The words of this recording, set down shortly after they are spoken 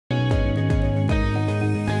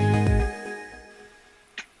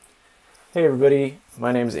Hey everybody,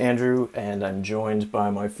 my name is Andrew and I'm joined by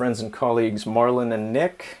my friends and colleagues Marlon and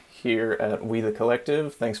Nick here at We the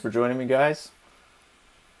Collective. Thanks for joining me, guys.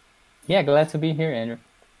 Yeah, glad to be here, Andrew.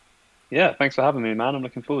 Yeah, thanks for having me, man. I'm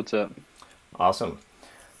looking forward to it. Awesome.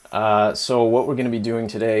 So what we're going to be doing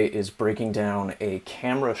today is breaking down a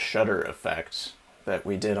camera shutter effect that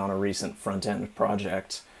we did on a recent front-end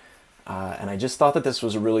project. And I just thought that this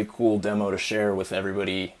was a really cool demo to share with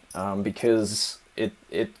everybody because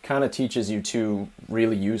it kind of teaches you two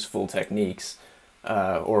really useful techniques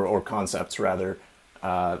or concepts rather.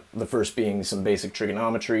 The first being some basic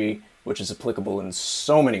trigonometry, which is applicable in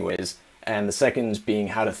so many ways, and the second being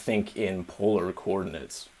how to think in polar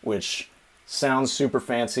coordinates, which sounds super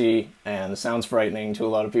fancy and sounds frightening to a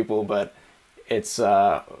lot of people, but it's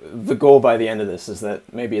the goal by the end of this is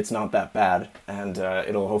that maybe it's not that bad, and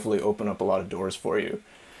it'll hopefully open up a lot of doors for you.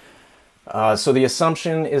 So the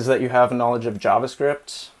assumption is that you have knowledge of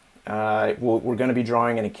JavaScript. We're going to be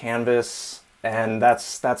drawing in a canvas, and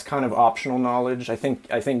that's kind of optional knowledge. I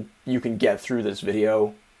think you can get through this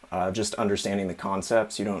video just understanding the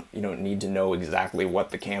concepts. You don't need to know exactly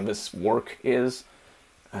what the canvas work is.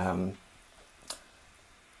 Um,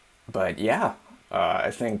 but yeah,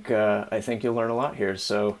 I think you'll learn a lot here.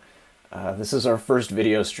 So this is our first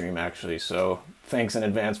video stream actually. So thanks in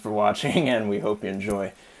advance for watching, and we hope you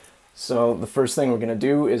enjoy. So the first thing we're going to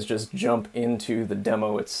do is just jump into the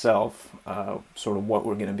demo itself, sort of what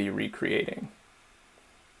we're going to be recreating.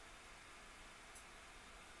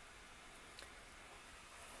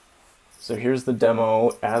 So here's the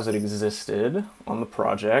demo as it existed on the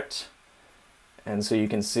project. And so you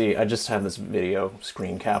can see, I just have this video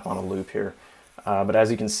screen cap on a loop here. But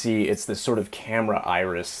as you can see, it's this sort of camera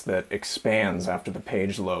iris that expands after the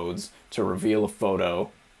page loads to reveal a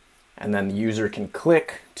photo. And then the user can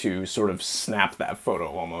click to sort of snap that photo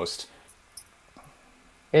almost.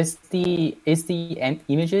 Is the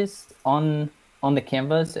images on the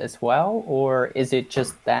canvas as well, or is it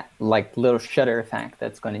just that like little shutter effect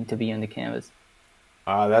that's going to be on the canvas?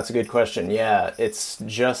 That's a good question. Yeah, it's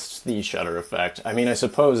just the shutter effect. I mean, I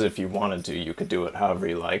suppose if you wanted to, you could do it however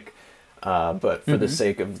you like. But for the Mm-hmm.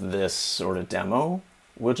 sake of this sort of demo,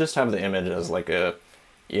 we'll just have the image as like a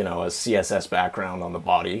CSS background on the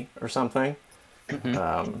body or something. Mm-hmm.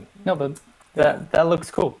 Um, No, but that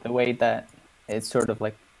looks cool. The way that it's sort of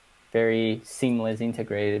like very seamless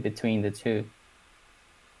integrated between the two.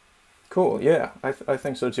 cool. Yeah, I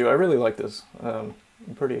think so too. I really like this. I'm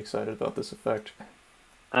pretty excited about this effect.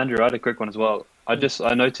 Andrew, I had a quick one as well. I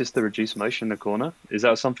noticed the reduced motion in the corner. Is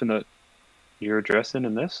that something that you're addressing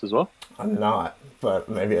in this as well? I'm not, but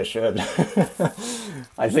maybe I should.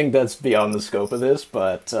 I think that's beyond the scope of this,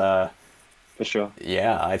 but For sure.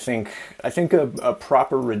 yeah, I think a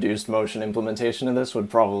proper reduced motion implementation of this would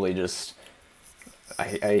probably just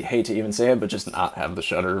I hate to even say it, but just not have the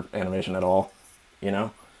shutter animation at all. You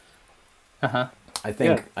know, Uh-huh. I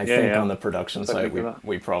Yeah, think I yeah, think yeah. on the production Totally side agree with that.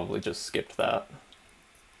 we probably just skipped that.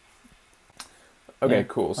 Yeah. Okay,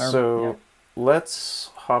 cool. Yeah. So let's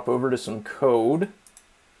hop over to some code.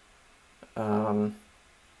 Um,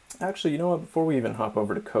 Actually, you know what? Before we even hop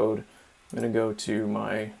over to code, I'm gonna go to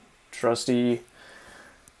my trusty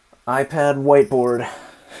iPad whiteboard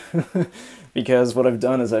because what I've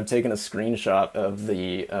done is I've taken a screenshot of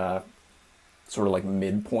the sort of like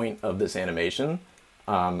midpoint of this animation,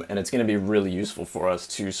 and it's going to be really useful for us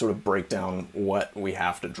to sort of break down what we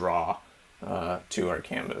have to draw to our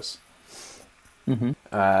canvas. Mm-hmm.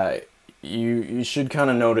 You should kind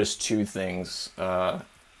of notice two things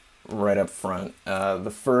right up front.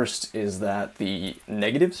 The first is that the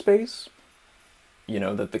negative space,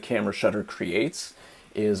 that the camera shutter creates,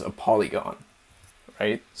 is a polygon,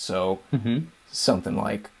 right? So Mm-hmm. something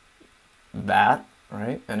like that,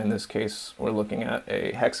 right? And in this case, we're looking at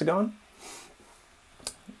a hexagon.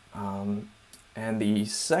 And the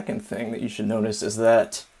second thing that you should notice is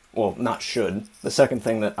that, well, not should, the second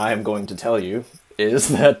thing that I am going to tell you is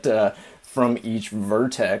that from each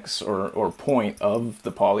vertex or point of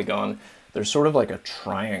the polygon, there's sort of like a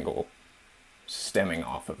triangle stemming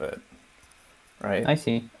off of it, right? I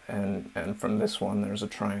see. And from this one, there's a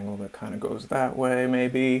triangle that kind of goes that way,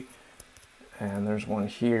 maybe. And there's one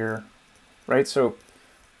here, right? So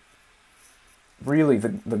really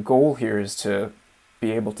the goal here is to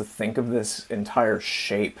be able to think of this entire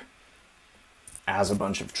shape as a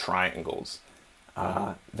bunch of triangles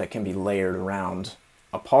that can be layered around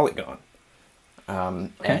a polygon.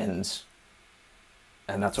 Um, Okay. and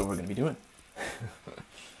and that's what we're going to be doing.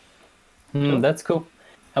 Mm, Cool. that's cool.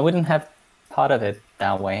 I wouldn't have thought of it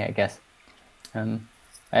that way, I guess. Um,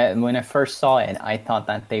 when I first saw it, I thought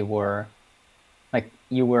that they were like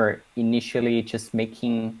you were initially just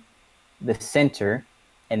making the center,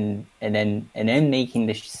 and then making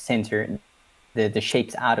the center, the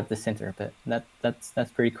shapes out of the center. But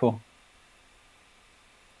that's pretty cool.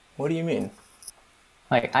 What do you mean?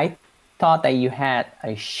 Like, I thought that you had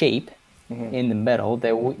a shape in the middle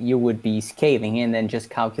that you would be scaling and then just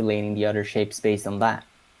calculating the other shapes based on that.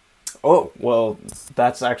 Oh, well,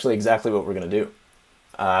 that's actually exactly what we're going to do.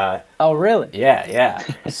 Oh, really? Yeah.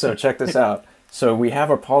 So check this out. So we have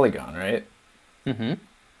our polygon, right? Mm-hmm.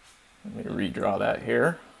 Let me redraw that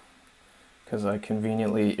here because I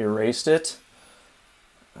conveniently erased it.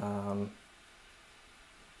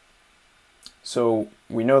 So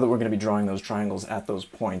we know that we're going to be drawing those triangles at those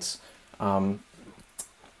points.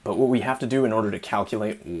 But what we have to do in order to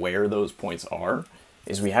calculate where those points are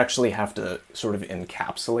is we actually have to sort of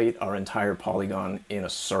encapsulate our entire polygon in a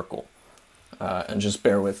circle. And just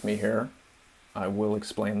bear with me here. I will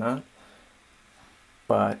explain that.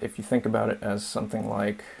 But if you think about it as something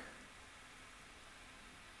like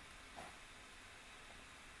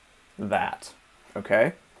that,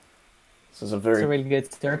 okay? This is a very... It's a really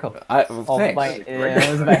good circle. Thanks. That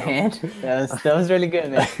was by hand. That was really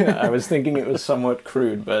good, man. I was thinking it was somewhat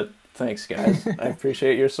crude, but thanks, guys. I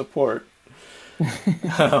appreciate your support.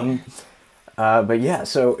 But yeah,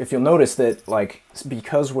 so if you'll notice that, like,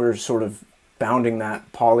 because we're sort of bounding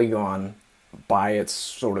that polygon by its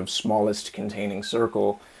sort of smallest containing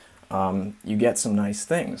circle, you get some nice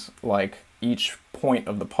things. Like, each point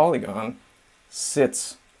of the polygon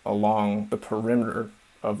sits along the perimeter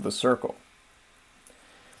of the circle.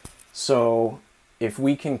 So if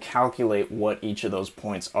we can calculate what each of those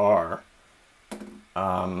points are,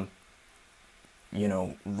 you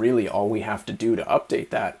know, really all we have to do to update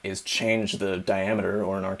that is change the diameter,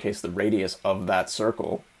 or in our case, the radius of that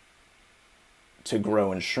circle to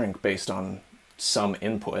grow and shrink based on some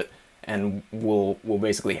input, and we'll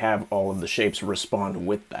basically have all of the shapes respond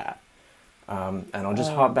with that. And I'll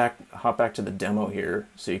just hop back to the demo here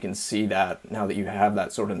so you can see that now that you have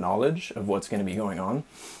that sort of knowledge of what's going to be going on.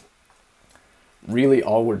 Really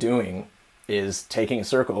all we're doing is taking a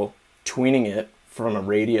circle, tweening it from a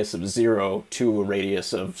radius of 0 to a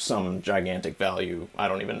radius of some gigantic value. I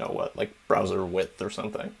don't even know what, like browser width or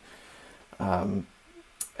something. And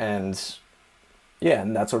yeah,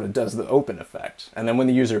 and that sort of does the open effect. And then when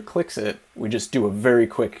the user clicks it, we just do a very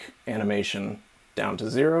quick animation down to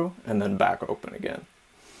 0 and then back open again.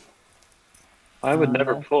 I would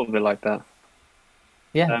never have thought of it like that.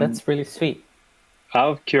 Yeah, that's really sweet. Out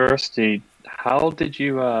of curiosity, how did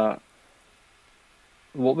you,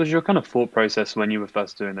 what was your kind of thought process when you were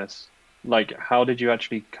first doing this? Like, how did you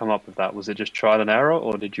actually come up with that? Was it just trial and error,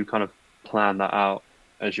 or did you kind of plan that out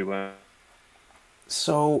as you went?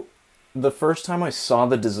 So the first time I saw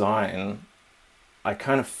the design, I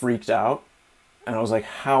kind of freaked out, and I was like,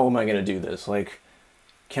 how am I going to do this? Like,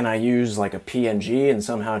 can I use like a PNG and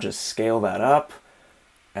somehow just scale that up?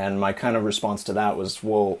 And my kind of response to that was,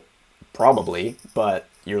 well, probably, but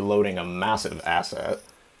you're loading a massive asset,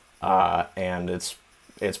 and it's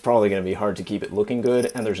probably going to be hard to keep it looking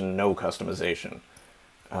good, and there's no customization.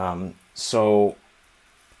 So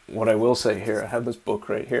what I will say here, I have this book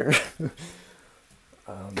right here.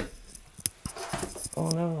 Oh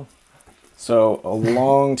no. So a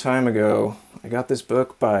long time ago, I got this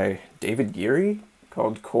book by David Geary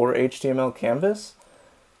called Core HTML Canvas.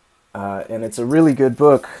 And it's a really good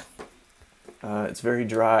book. It's very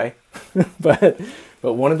dry, but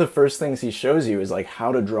one of the first things he shows you is like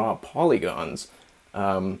how to draw polygons.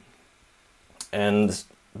 And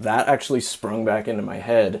that actually sprung back into my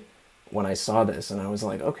head when I saw this, and I was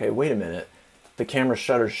like, okay, wait a minute. The camera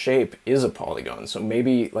shutter shape is a polygon, so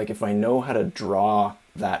maybe like if I know how to draw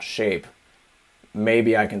that shape,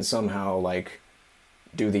 maybe I can somehow like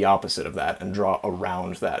do the opposite of that and draw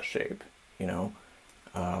around that shape, you know?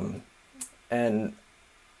 And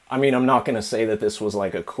I mean, I'm not going to say that this was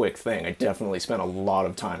like a quick thing. I definitely spent a lot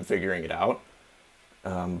of time figuring it out.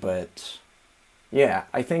 But yeah,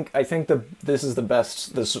 I think this is the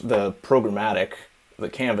best, the programmatic, the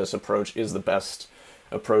canvas approach is the best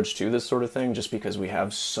approach to this sort of thing, just because we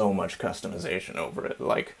have so much customization over it.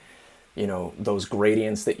 Like, you know, those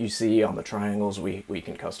gradients that you see on the triangles, we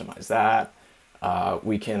can customize that.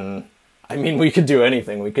 We could do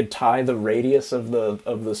anything. We could tie the radius of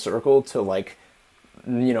the circle to, like,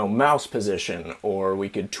 you know, mouse position, or we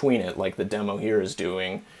could tween it like the demo here is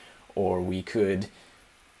doing, or we could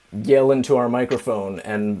yell into our microphone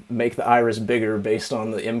and make the iris bigger based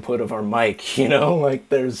on the input of our mic, you know? Like,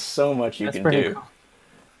 there's so much you can do.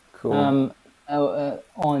 Cool.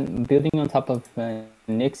 On building on top of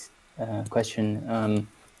Nick's question,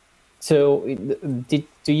 so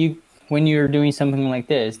do you when you're doing something like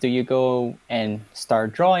this, do you go and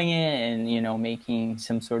start drawing it and, you know, making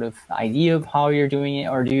some sort of idea of how you're doing it?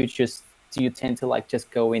 Or do you tend to like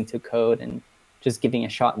just go into code and just giving a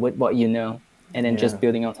shot with what you know and then Yeah. just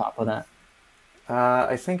building on top of that?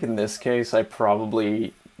 I think in this case, I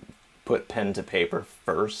probably put pen to paper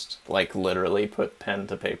first, like literally put pen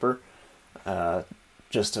to paper,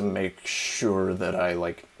 just to make sure that I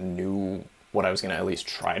like knew what I was going to at least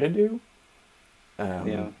try to do.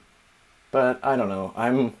 Yeah. But I don't know.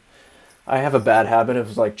 I have a bad habit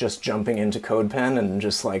of like just jumping into CodePen and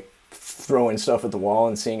just like throwing stuff at the wall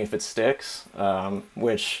and seeing if it sticks.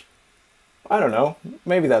 Which I don't know.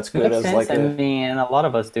 Maybe that's good Makes as sense. like I a mean, a lot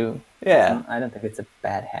of us do. yeah. I don't think it's a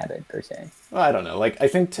bad habit per se. I don't know. Like I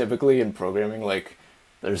think typically in programming, like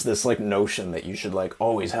there's this like notion that you should like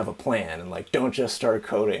always have a plan and like don't just start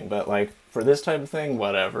coding. But like for this type of thing,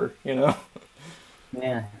 whatever, you know?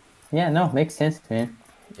 Yeah. Yeah, no, makes sense, man.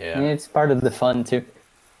 Yeah. It's part of the fun too.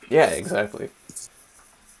 Yeah, exactly.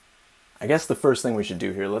 I guess the first thing we should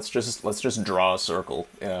do here, let's just draw a circle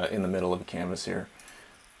in the middle of a canvas here.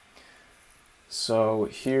 So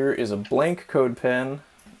here is a blank code pen,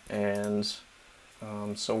 and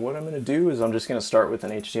so what I'm going to do is I'm just going to start with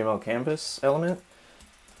an HTML canvas element.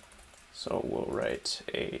 So we'll write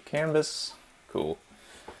a canvas, cool.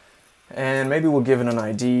 And maybe we'll give it an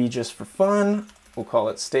ID just for fun. We'll call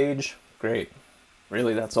it stage, great.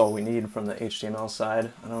 Really, that's all we need from the HTML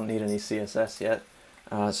side. I don't need any CSS yet.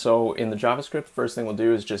 So in the JavaScript, first thing we'll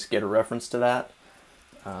do is just get a reference to that.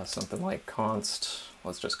 Something like const,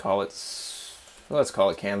 let's call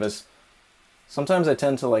it canvas. Sometimes I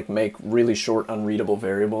tend to like make really short unreadable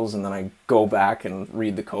variables and then I go back and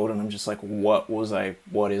read the code and I'm just like, what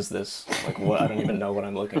is this? Like what, I don't even know what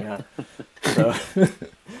I'm looking at. So,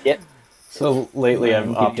 Yep. so lately I've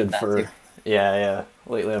Give you opted that for, too. yeah.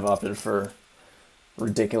 Lately I've opted for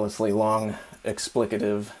ridiculously long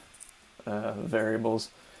explicative variables.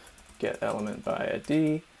 Get element by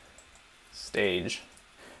ID, stage.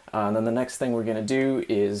 And then the next thing we're going to do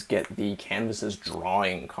is get the canvas's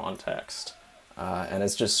drawing context. And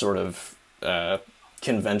it's just sort of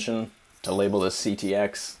convention to label this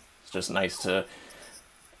CTX. It's just nice to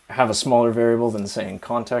have a smaller variable than saying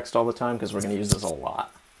context all the time because we're going to use this a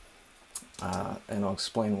lot. And I'll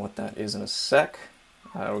explain what that is in a sec.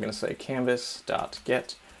 We're going to say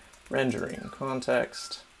canvas.get rendering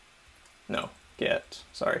context. No, get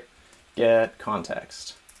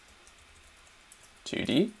context.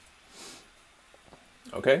 2D.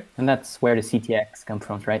 Okay. And that's where the CTX comes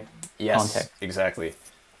from, right? Yes, Context. exactly.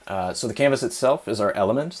 So the canvas itself is our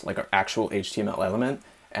element, like our actual HTML element,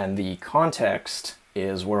 and the context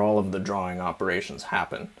is where all of the drawing operations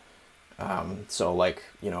happen. So like,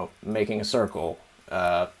 you know, making a circle,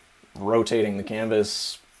 rotating the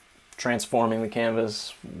canvas, transforming the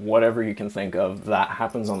canvas, whatever you can think of, that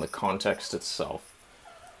happens on the context itself.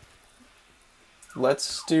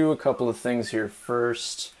 Let's do a couple of things here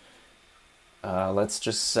first. Let's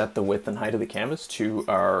just set the width and height of the canvas to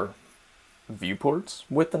our viewport's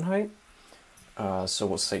width and height. So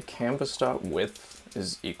we'll say canvas.width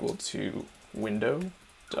is equal to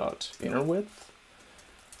window.innerWidth.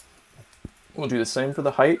 We'll do the same for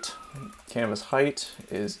the height. Canvas height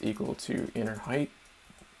is equal to inner height.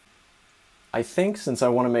 I think since I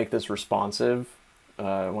want to make this responsive,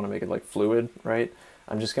 I want to make it like fluid, right?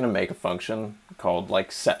 I'm just going to make a function called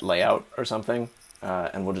like set layout or something,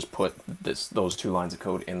 and we'll just put those two lines of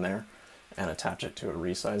code in there and attach it to a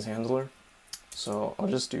resize handler. So I'll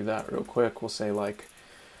just do that real quick. We'll say like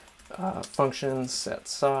function set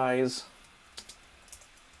size,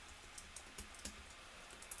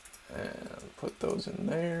 and put those in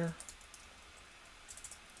there.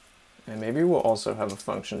 And maybe we'll also have a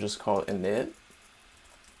function, just call it init,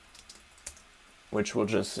 which will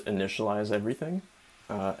just initialize everything.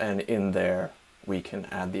 And in there, we can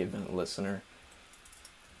add the event listener.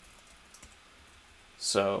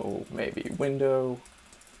 So maybe window,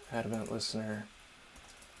 add event listener,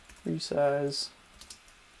 resize,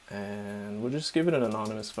 and we'll just give it an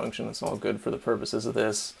anonymous function. It's all good for the purposes of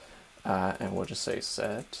this. And we'll just say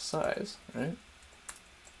set size, right?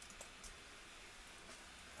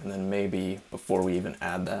 And then maybe before we even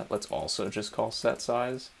add that, let's also just call set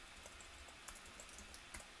size.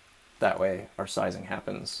 That way our sizing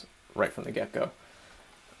happens right from the get-go.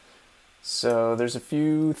 So there's a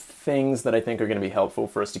few things that I think are going to be helpful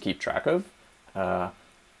for us to keep track of.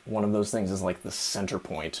 One of those things is like the center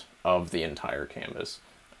point of the entire canvas.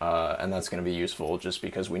 And that's going to be useful just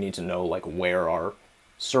because we need to know like where our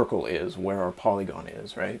circle is, where our polygon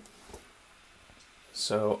is, right?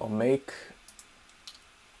 So I'm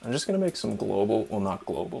just going to make some global, well not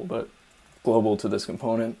global, but global to this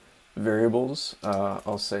component. variables.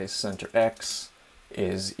 I'll say center x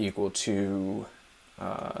is equal to,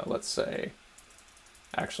 let's say,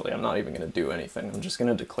 actually, I'm not even going to do anything. I'm just going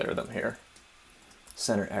to declare them here.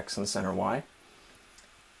 Center x and center y.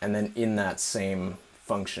 And then in that same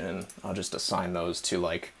function, I'll just assign those to,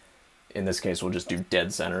 like, in this case, we'll just do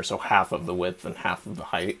dead center, so half of the width and half of the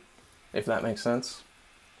height, if that makes sense.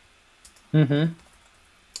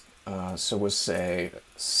 Mm-hmm. So we'll say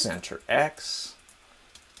center x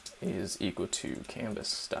is equal to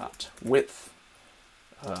canvas dot width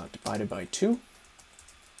divided by 2.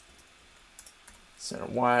 Center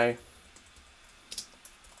y,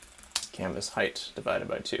 canvas height divided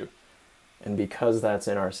by 2. And because that's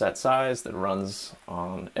in our set size that runs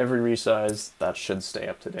on every resize, that should stay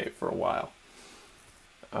up to date for a while.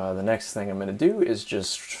 The next thing I'm going to do is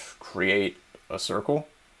just create a circle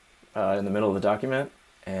in the middle of the document.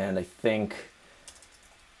 And I think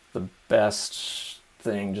the best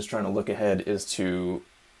thing, just trying to look ahead, is to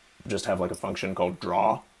just have like a function called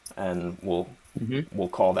draw, and we'll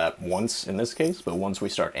call that once in this case, but once we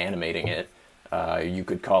start animating it, you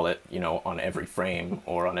could call it, you know, on every frame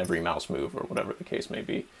or on every mouse move or whatever the case may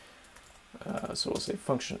be. So we'll say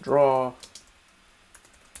function draw,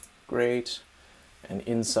 great, and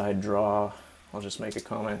inside draw, I'll just make a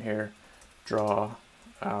comment here, draw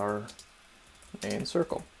our main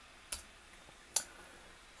circle.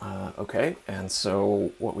 Okay, and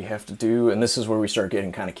so what we have to do, and this is where we start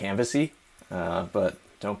getting kind of canvasy, but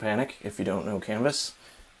don't panic if you don't know Canvas,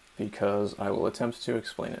 because I will attempt to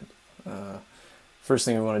explain it. First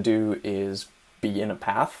thing we want to do is begin a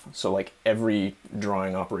path. So like every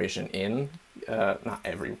drawing operation in, not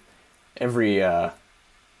every every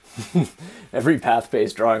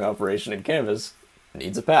path-based drawing operation in Canvas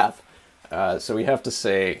needs a path. So we have to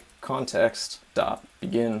say context dot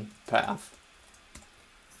begin path,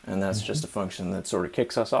 and that's just a function that sort of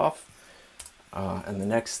kicks us off. And the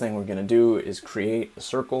next thing we're going to do is create a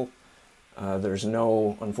circle.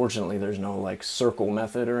 Unfortunately, there's no like circle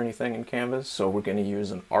method or anything in Canvas, so we're going to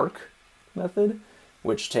use an arc method,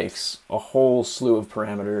 which takes a whole slew of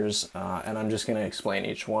parameters, and I'm just going to explain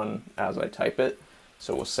each one as I type it.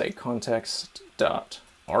 So we'll say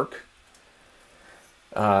context.arc,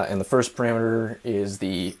 and the first parameter is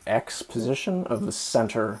the x position of the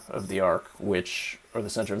center of the arc, or the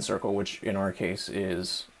center of the circle, which in our case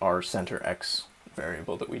is our center x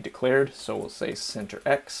variable that we declared. So we'll say center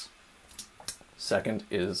x. Second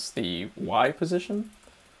is the y position.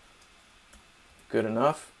 Good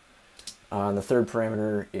enough. And the third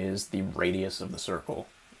parameter is the radius of the circle.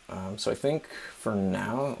 So I think for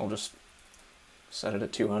now, I'll just set it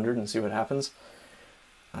at 200 and see what happens.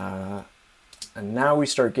 And now we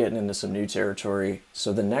start getting into some new territory.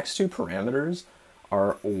 So the next two parameters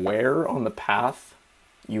are where on the path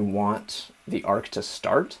you want the arc to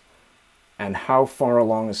start and how far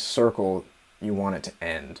along a circle you want it to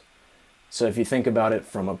end. So if you think about it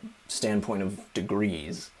from a standpoint of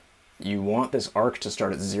degrees, you want this arc to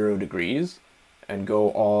start at 0 degrees and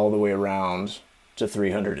go all the way around to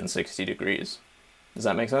 360 degrees. Does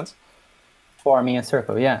that make sense? Forming a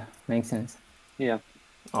circle, yeah, makes sense. Yeah.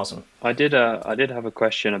 Awesome. I did have a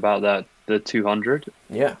question about that, the 200.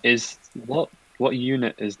 Yeah. Is what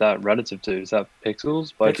unit is that relative to? Is that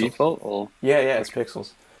pixels by default, or? Yeah, it's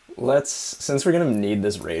pixels. Since we're going to need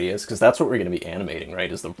this radius, because that's what we're going to be animating,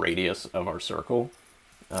 right, is the radius of our circle.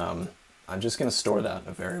 I'm just going to store that in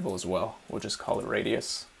a variable as well. We'll just call it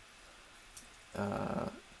radius.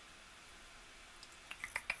 I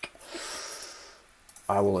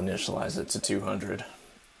will initialize it to 200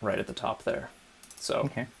 right at the top there. So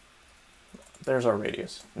okay. There's our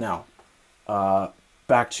radius. Now,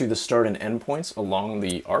 back to the start and end points along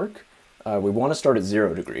the arc. We want to start at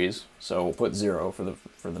 0 degrees, so we'll put 0 for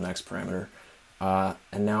the next parameter.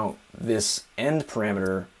 And now this end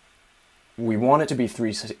parameter, we want it to be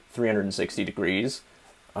 360 degrees,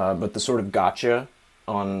 but the sort of gotcha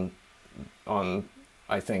on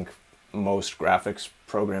I think most graphics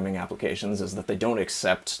programming applications is that they don't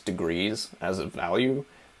accept degrees as a value.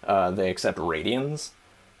 They accept radians,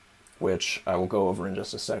 which I will go over in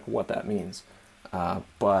just a sec what that means.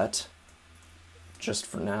 But just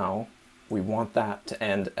for now, we want that to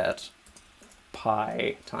end at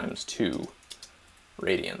pi times 2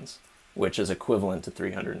 radians, which is equivalent to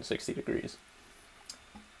 360 degrees.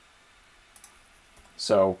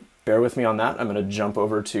 So bear with me on that. I'm going to jump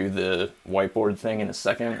over to the whiteboard thing in a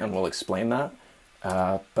second and we'll explain that.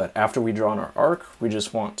 But after we draw in our arc, we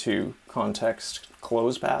just want to context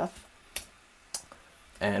close path,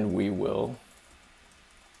 and we will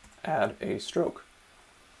add a stroke.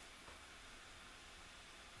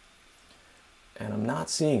 And I'm not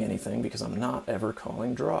seeing anything because I'm not ever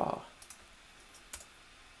calling draw.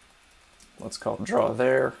 Let's call draw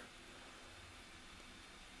there.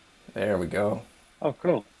 There we go. Oh,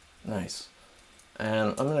 cool. Nice.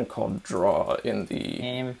 And I'm going to call draw in the...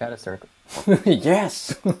 And we've got a circle.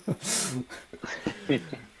 Yes! It's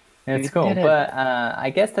You cool, did it. but I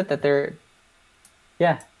guess that there,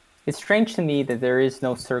 yeah, it's strange to me that there is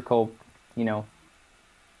no circle, you know,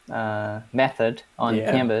 method on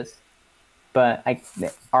Yeah. Canvas. But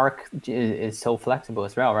the arc is so flexible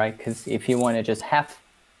as well, right? Because if you want to just half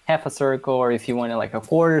a circle, or if you want to like a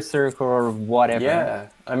quarter circle or whatever, Yeah,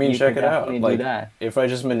 I mean, you check can it out. definitely Like, do that. if I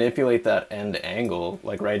just manipulate that end angle,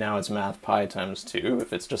 like right now it's math pi times 2.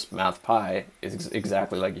 If it's just math pi, it's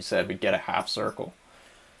exactly like you said, we'd get a half circle.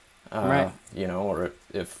 Right. You know, or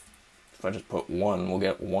if I just put 1, we'll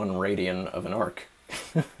get 1 radian of an arc.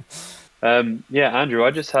 Yeah, Andrew,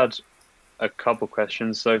 I just had a couple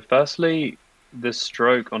questions. So firstly, the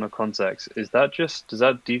stroke on a context, does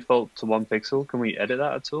that default to 1 pixel? Can we edit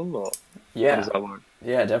that at all, or how does Yeah, that work?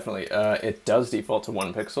 yeah, definitely. It does default to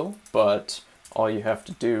 1 pixel, but all you have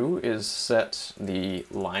to do is set the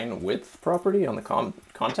line width property on the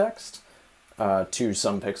context to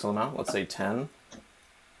some pixel amount, let's say 10,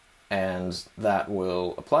 and that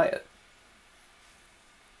will apply it.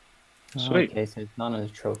 Sweet. Okay, so it's not on the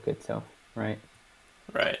stroke itself, right?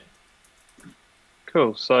 Right.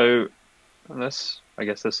 Cool. So I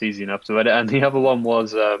guess that's easy enough to edit. And the other one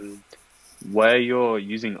was where you're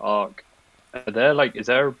using arc. Is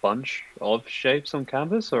there a bunch of shapes on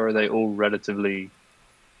canvas, or are they all relatively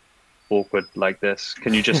awkward like this?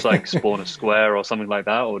 Can you just like spawn a square or something like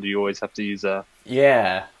that, or do you always have to use a...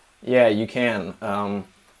 Yeah, you can.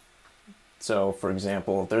 So, for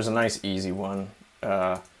example, there's a nice easy one,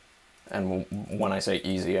 and when I say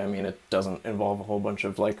easy, I mean it doesn't involve a whole bunch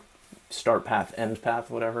of like start path, end path,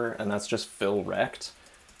 whatever, and that's just fill rect,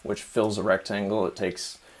 which fills a rectangle. It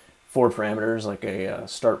takes 4 parameters, like a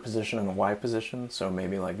start position and a Y position, so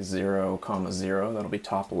maybe like 0, 0, that'll be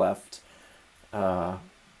top left,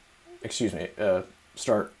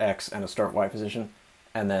 start X and a start Y position,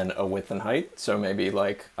 and then a width and height, so maybe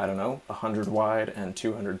like, I don't know, 100 wide and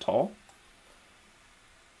 200 tall.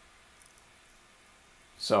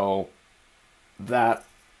 So that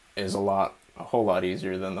is a whole lot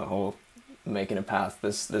easier than the whole making a path.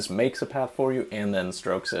 This makes a path for you and then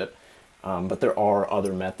strokes it. But there are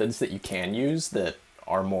other methods that you can use that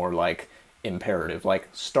are more like imperative, like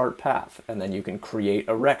start path, and then you can create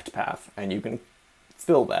a rect path and you can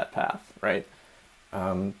fill that path, right?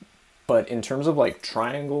 But in terms of like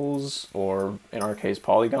triangles, or in our case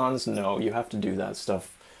polygons, no, you have to do that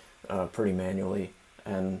stuff pretty manually.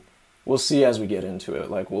 And we'll see as we get into it,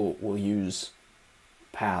 like we'll use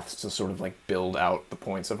paths to sort of like build out the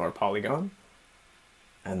points of our polygon,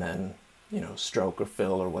 and then, you know, stroke or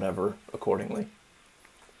fill or whatever accordingly.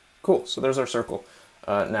 Cool, so there's our circle.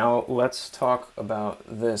 Now let's talk about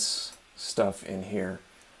this stuff in here,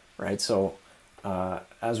 right? So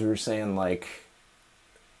as we were saying, like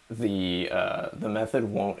the method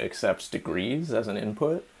won't accept degrees as an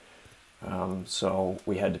input, so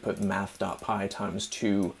we had to put math.pi times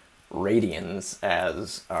 2 radians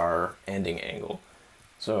as our ending angle.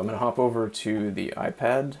 So I'm going to hop over to the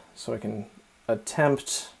iPad so I can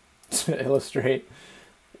attempt to illustrate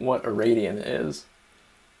what a radian is.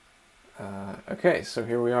 Okay, so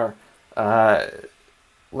here we are.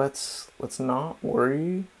 Let's not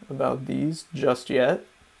worry about these just yet,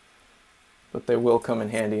 but they will come in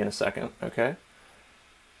handy in a second, okay?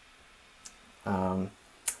 But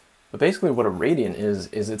basically what a radian is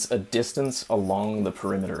it's a distance along the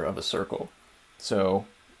perimeter of a circle. So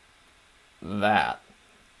that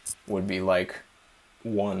would be like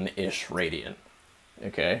 1-ish radian,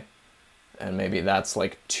 okay? And maybe that's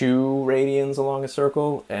like 2 radians along a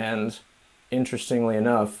circle, and interestingly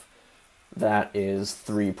enough, that is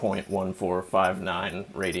 3.1459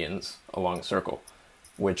 radians along a circle,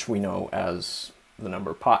 which we know as the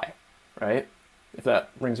number pi, right? If that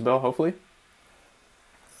rings a bell, hopefully.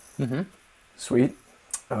 Mm-hmm. Sweet.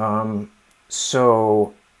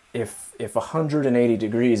 So if 180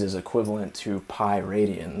 degrees is equivalent to pi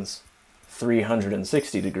radians,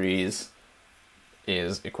 360 degrees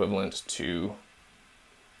is equivalent to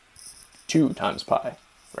 2 times pi,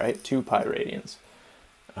 right? 2 pi radians.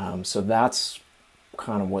 So that's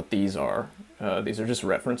kind of what these are. These are just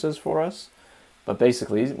references for us. But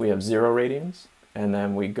basically, we have 0 radians, and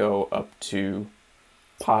then we go up to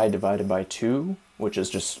pi divided by 2, which is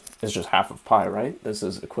just half of pi, right? This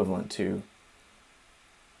is equivalent to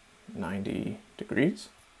 90 degrees.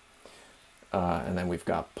 And then we've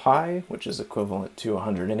got pi, which is equivalent to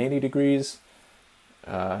 180 degrees.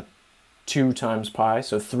 2 times pi,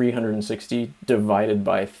 so 360 divided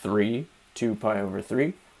by 3, 2 pi over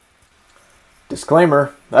 3.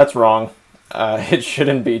 Disclaimer, that's wrong. It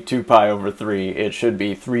shouldn't be 2 pi over 3, it should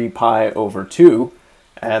be 3 pi over 2,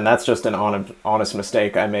 and that's just an honest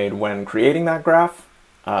mistake I made when creating that graph,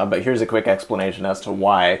 but here's a quick explanation as to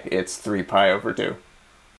why it's 3 pi over 2.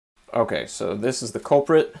 Okay, so this is the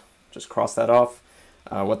culprit, just cross that off.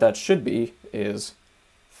 What that should be is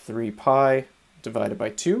 3 pi divided by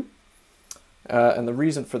 2. And the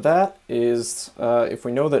reason for that is if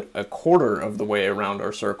we know that a quarter of the way around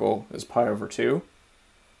our circle is pi over 2,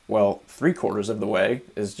 well, 3/4 of the way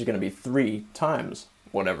is going to be 3 times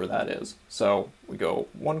whatever that is. So we go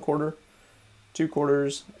 1/4,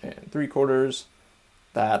 2/4, and 3/4.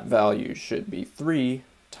 That value should be 3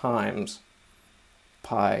 times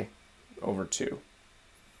pi over 2,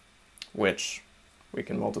 which we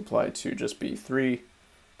can multiply to just be 3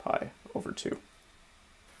 pi over 2.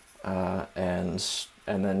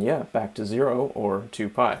 And then, yeah, back to 0 or 2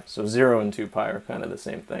 pi. So 0 and 2 pi are kind of the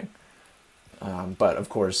same thing. But of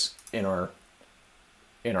course, in our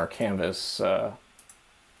canvas,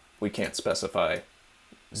 we can't specify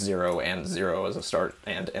 0 and 0 as a start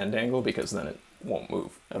and end angle, because then it won't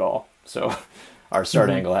move at all. So our start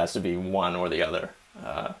angle has to be one or the other.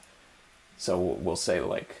 So we'll say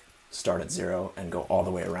like start at 0 and go all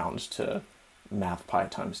the way around to math pi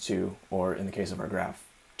times 2, or in the case of our graph,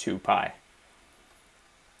 2 pi.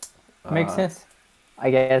 Makes sense. I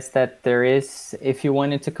guess that there is, if you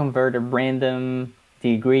wanted to convert a random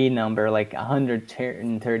degree number like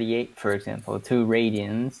 138, for example, to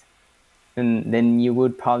radians, then you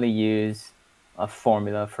would probably use a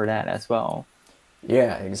formula for that as well.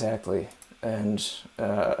 Yeah, exactly. And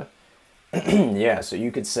yeah, so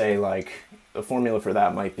you could say like the formula for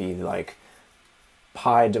that might be like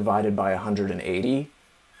pi divided by 180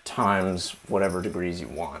 times whatever degrees you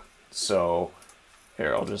want. So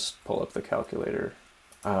here, I'll just pull up the calculator.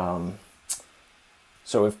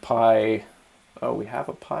 So if pi, oh, we have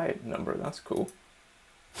a pi number, that's cool.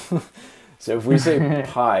 So if we say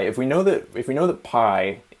pi, if we know that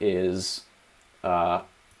pi is the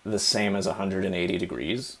same as 180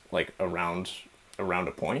 degrees, like around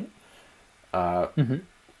a point,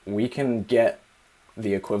 we can get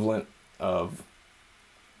the equivalent of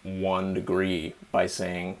 1 degree by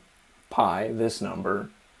saying pi, this number,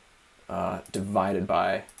 divided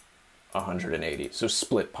by 180. So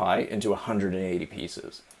split pi into 180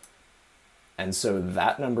 pieces. And so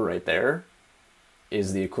that number right there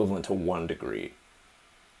is the equivalent to 1 degree.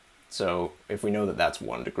 So if we know that that's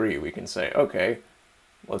 1 degree, we can say, okay,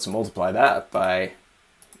 let's multiply that by,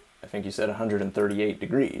 I think you said 138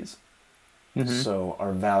 degrees. So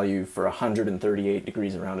our value for 138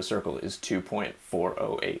 degrees around a circle is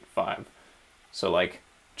 2.4085. So like,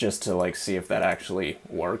 just to like see if that actually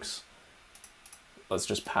works, let's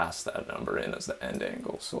just pass that number in as the end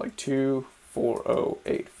angle. So like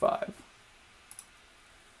 24085.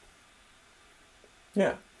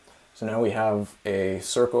 Yeah. So now we have a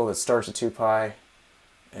circle that starts at 2 pi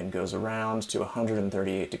and goes around to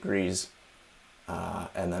 138 degrees,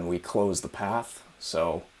 and then we close the path.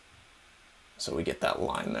 So we get that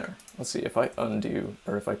line there. Let's see if I undo,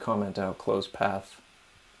 or if I comment out close path.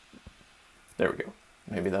 There we go.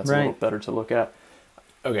 Maybe that's a little better to look at.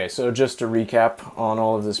 Okay, so just to recap on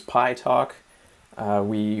all of this pi talk,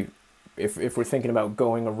 if we're thinking about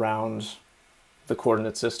going around the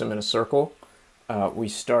coordinate system in a circle, we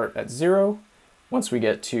start at 0. Once we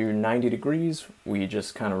get to 90 degrees, we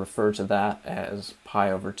just kind of refer to that as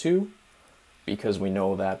pi over 2, because we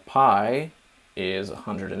know that pi is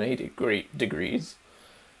 180 degrees.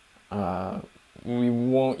 We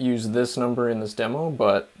won't use this number in this demo,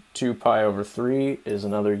 but 2 pi over 3 is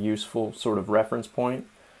another useful sort of reference point.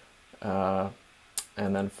 And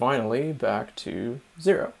then finally back to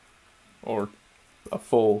 0, or a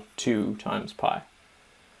full 2 times pi.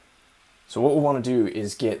 So what we want to do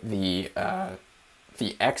is get the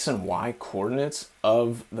x and y coordinates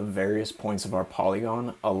of the various points of our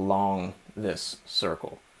polygon along this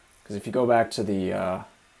circle. Because if you go back to the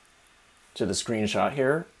screenshot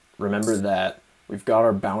here, remember that we've got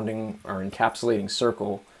our bounding, our encapsulating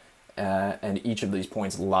circle, and each of these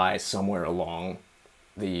points lie somewhere along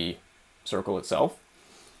the circle itself.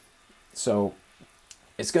 So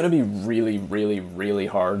it's going to be really, really, really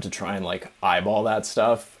hard to try and like eyeball that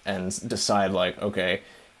stuff and decide like, okay,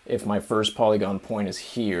 if my first polygon point is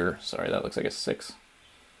here, sorry, that looks like a 6.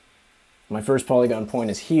 My first polygon point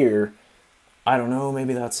is here, I don't know,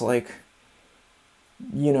 maybe that's like,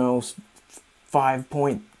 you know,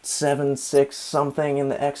 5.76 something in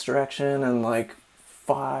the x direction and like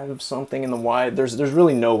 5 something in the y. There's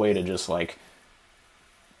really no way to just like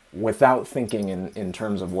without thinking in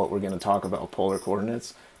terms of what we're going to talk about polar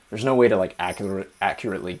coordinates, there's no way to like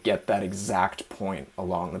accurately get that exact point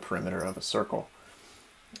along the perimeter of a circle.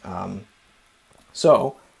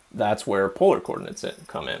 So that's where polar coordinates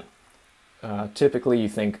come in. Typically you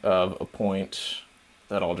think of a point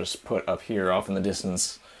that I'll just put up here off in the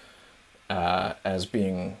distance as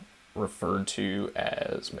being referred to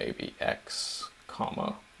as maybe x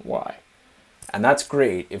comma y. And that's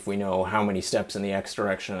great if we know how many steps in the x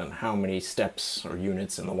direction and how many steps or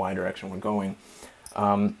units in the y direction we're going.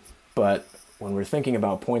 But when we're thinking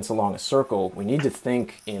about points along a circle, we need to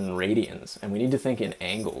think in radians and we need to think in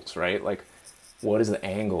angles, right? Like, what is the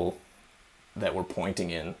angle that we're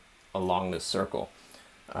pointing in along this circle?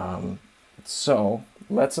 So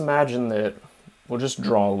let's imagine that we'll just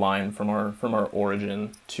draw a line from our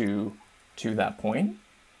origin to that point.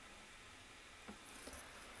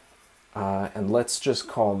 And let's just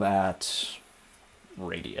call that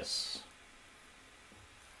radius.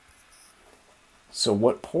 So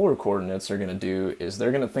what polar coordinates are going to do is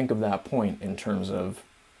they're going to think of that point in terms of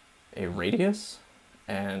a radius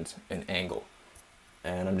and an angle.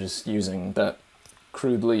 And I'm just using that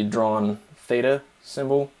crudely drawn theta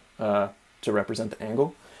symbol to represent the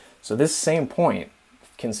angle. So this same point,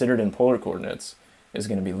 considered in polar coordinates, is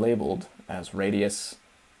going to be labeled as radius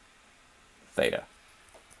theta.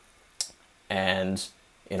 And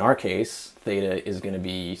in our case, theta is going to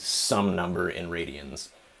be some number in radians.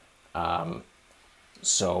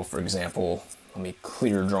 So for example, let me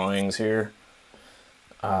clear drawings here.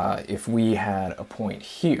 If we had a point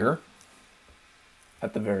here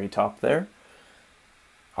at the very top there,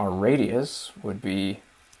 our radius would be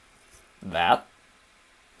that,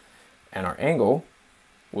 and our angle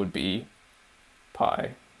would be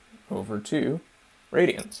pi over 2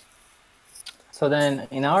 radians. So then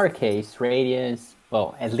in our case, radius,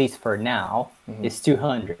 well, at least for now, is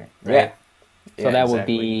 200, right? Yeah. So that would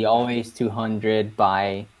be always 200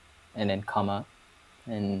 by, and then comma,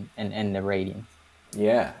 and the radians.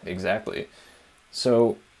 Yeah, exactly.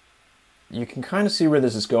 So you can kind of see where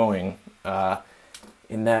this is going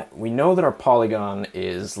in that we know that our polygon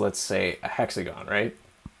is, let's say, a hexagon, right?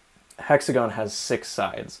 A hexagon has 6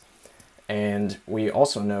 sides. And we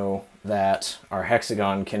also know that our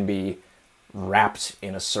hexagon can be wrapped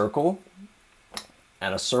in a circle,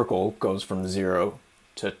 and a circle goes from 0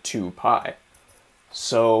 to 2 pi.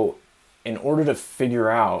 So in order to figure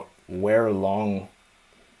out where along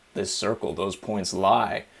this circle those points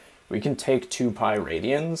lie, we can take 2 pi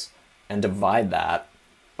radians and divide that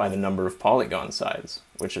by the number of polygon sides,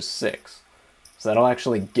 which is 6. So that'll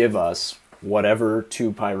actually give us whatever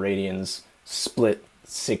 2 pi radians split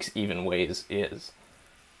 6 even ways is.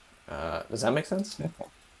 Does that make sense?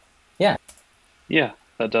 Yeah. Yeah,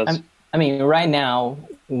 that does. I mean, right now,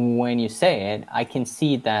 when you say it, I can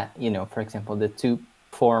see that, you know, for example, the 2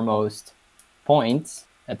 foremost points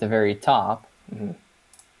at the very top,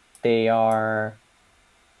 they're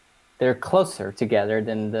closer together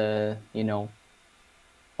than the, you know,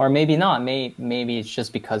 or maybe not. Maybe it's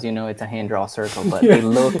just because, you know, it's a hand-draw circle, but they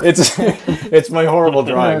look... it's my horrible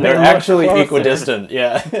drawing. They're actually equidistant,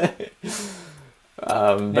 yeah.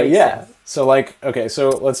 But yeah, so like, okay, so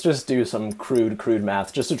let's just do some crude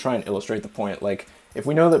math just to try and illustrate the point. Like, if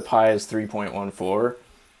we know that pi is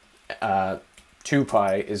 3.14, 2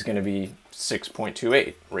 pi is going to be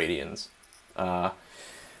 6.28 radians.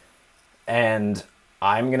 And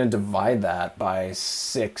I'm going to divide that by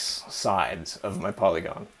 6 sides of my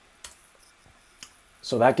polygon.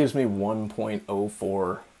 So that gives me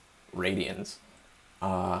 1.04 radians.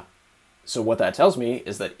 So what that tells me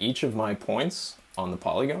is that each of my points on the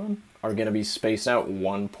polygon are going to be spaced out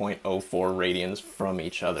 1.04 radians from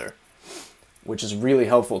each other, which is really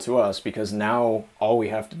helpful to us because now all we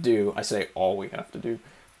have to do, I say all we have to do,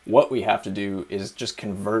 what we have to do is just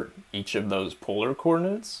convert each of those polar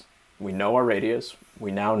coordinates. We know our radius,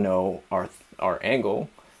 we now know our angle,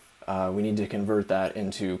 we need to convert that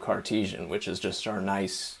into Cartesian, which is just our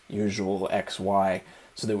nice usual x, y,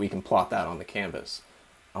 so that we can plot that on the canvas.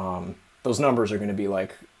 Those numbers are going to be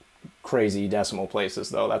like crazy decimal places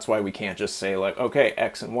though. That's why we can't just say like, okay,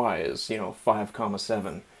 x and y is, you know,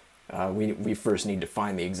 5,7. We first need to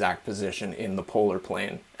find the exact position in the polar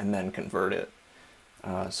plane and then convert it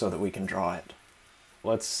so that we can draw it.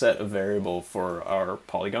 Let's set a variable for our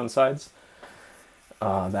polygon sides.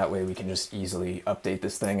 That way we can just easily update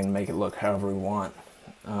this thing and make it look however we want.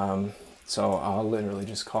 So I'll literally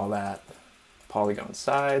just call that polygon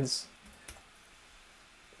sides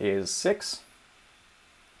is 6.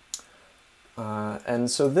 And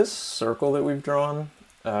so this circle that we've drawn,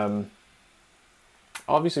 I'll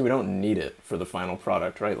obviously we don't need it for the final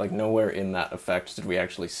product, right? Like nowhere in that effect did we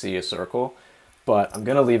actually see a circle, but I'm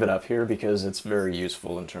gonna leave it up here because it's very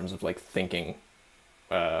useful in terms of like thinking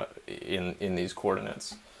in these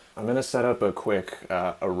coordinates. I'm gonna set up a quick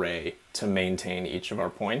array to maintain each of our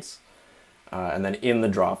points, and then in the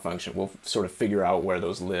draw function we'll sort of figure out where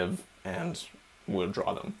those live and we'll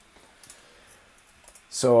draw them.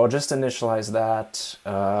 So I'll just initialize that.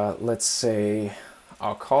 Let's say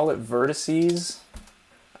I'll call it vertices,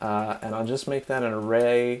 and I'll just make that an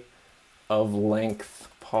array of length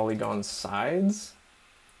polygon sides,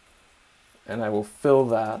 and I will fill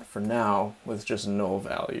that for now with just null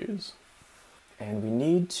values. And we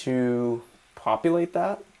need to populate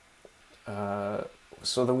that.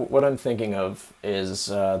 What I'm thinking of is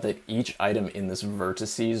that each item in this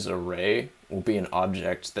vertices array will be an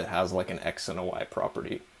object that has like an x and a y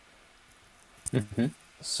property. Mm-hmm.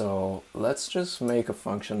 So let's just make a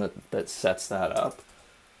function that sets that up.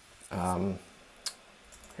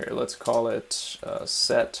 Here, let's call it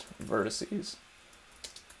set vertices.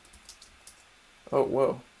 Oh,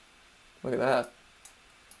 whoa, look at that.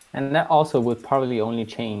 And that also would probably only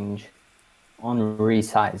change on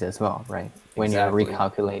resize as well, right? When Exactly. you're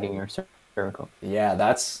recalculating your circle. Yeah,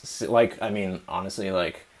 that's like, I mean, honestly,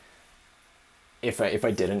 like, if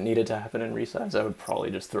I didn't need it to happen in resize, I would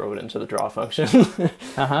probably just throw it into the draw function.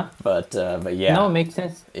 But yeah. No, it makes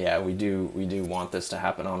sense. Yeah, we do want this to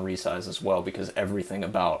happen on resize as well, because everything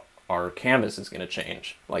about our canvas is going to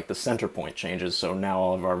change. Like the center point changes, so now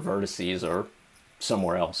all of our vertices are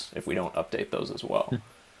somewhere else if we don't update those as well.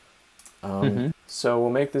 So we'll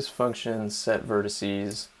make this function set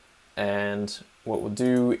vertices, and what we'll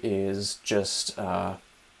do is just, well,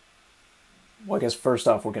 I guess first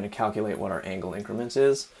off we're going to calculate what our angle increment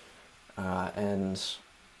is, and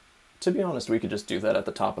to be honest we could just do that at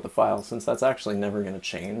the top of the file since that's actually never going to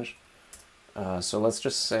change. So let's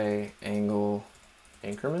just say angle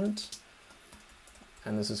increment,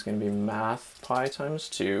 and this is going to be math pi times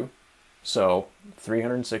 2, so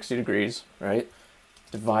 360 degrees, right?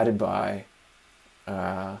 Divided by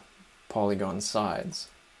polygon sides,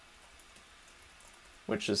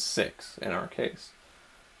 which is 6 in our case.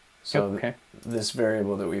 So this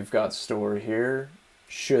variable that we've got stored here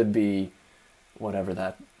should be whatever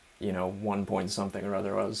that, 1 point something or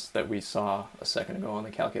other was that we saw a second ago on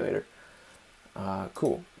the calculator.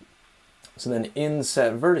 Cool. So then in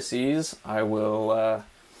set vertices, I will,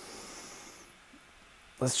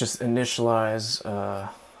 let's just initialize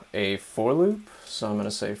a for loop. So I'm going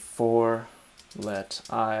to say for let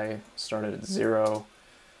I start at 0,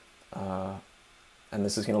 and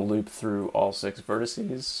this is going to loop through all 6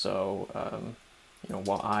 vertices. So,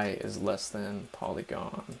 while I is less than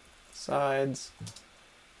polygon sides,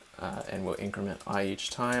 and we'll increment I each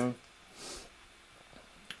time.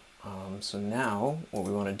 So now what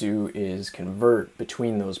we want to do is convert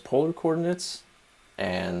between those polar coordinates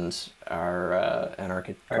and our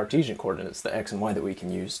Cartesian coordinates, the x and y that we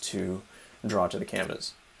can use to draw to the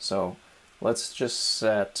canvas. So let's just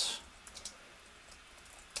set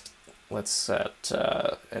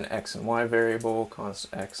an x and y variable, const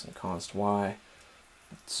x and const y.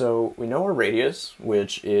 So we know our radius,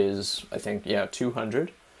 which is, I think,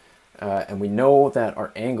 200. And we know that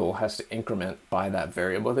our angle has to increment by that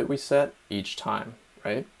variable that we set each time,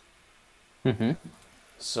 right?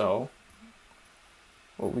 So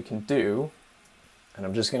what we can do, and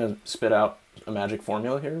I'm just going to spit out a magic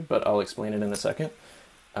formula here, but I'll explain it in a second.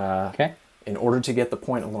 In order to get the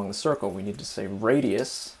point along the circle, we need to say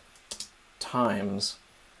radius times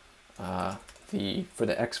for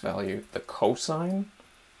the x value, the cosine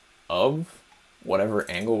of whatever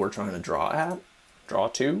angle we're trying to draw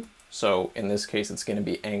to. So in this case, it's going to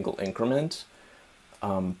be angle increment.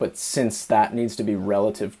 But since that needs to be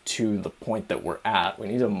relative to the point that we're at, we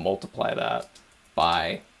need to multiply that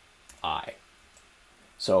by I.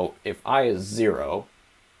 So if I is 0,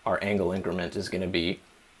 our angle increment is going to be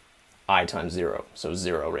I times 0, so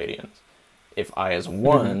 0 radians. If I is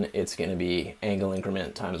 1, it's going to be angle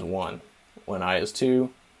increment times 1. When I is 2,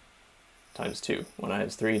 times 2. When I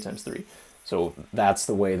is 3, times 3. So that's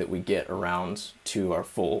the way that we get around to our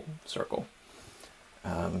full circle.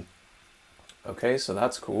 Okay, so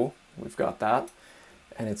that's cool. We've got that.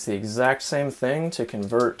 And it's the exact same thing to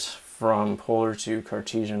convert from polar to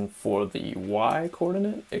Cartesian for the y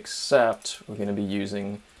coordinate, except we're going to be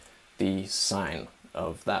using the sine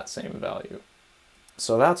of that same value.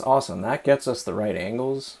 So that's awesome. That gets us the right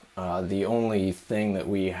angles. The only thing that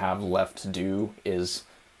we have left to do is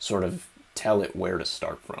sort of tell it where to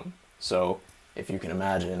start from. So if you can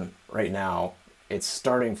imagine, right now, it's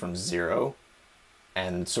starting from 0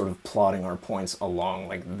 and sort of plotting our points along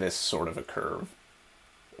like this sort of a curve.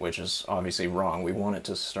 which is obviously wrong. We want it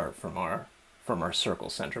to start from our circle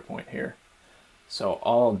center point here. So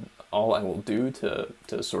all I will do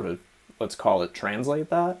to sort of, let's call it translate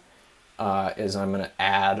that, is I'm going to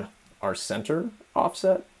add our center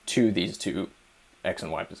offset to these two x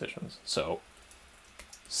and y positions. So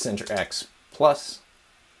center x plus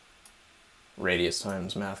radius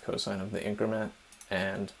times math cosine of the increment,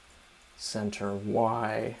 and center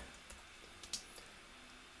y,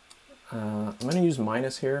 I'm going to use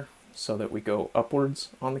minus here so that we go upwards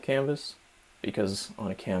on the canvas, because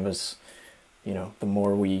on a canvas, you know, the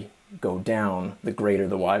more we go down, the greater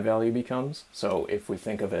the y value becomes. So if we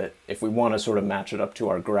think of it, if we want to sort of match it up to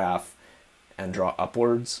our graph and draw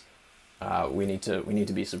upwards, we need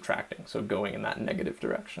to be subtracting, so going in that negative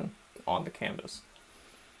direction on the canvas.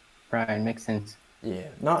 Right, makes sense. Yeah,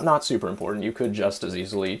 not super important. You could just as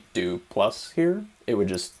easily do plus here. It would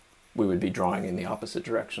just, we would be drawing in the opposite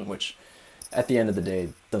direction, which at the end of the day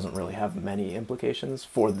doesn't really have many implications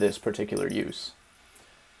for this particular use.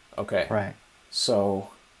 Okay. Right.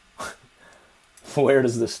 So where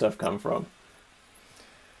does this stuff come from?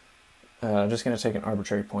 I'm just going to take an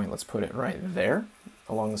arbitrary point. Let's put it right there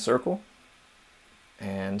along the circle.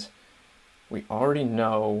 And we already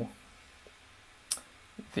know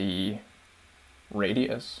the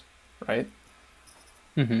radius, right?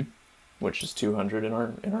 Mm-hmm. Which is 200 in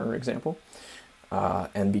our example.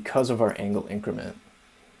 And because of our angle increment,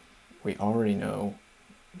 we already know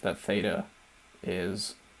that theta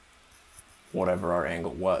is whatever our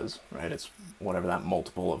angle was, right? It's whatever that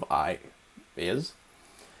multiple of I is.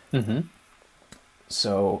 Mm-hmm.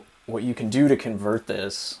 So what you can do to convert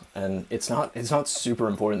this, and it's not super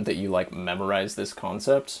important that you like memorize this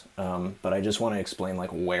concept, but I just want to explain like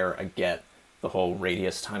where I get the whole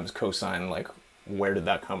radius times cosine, like where did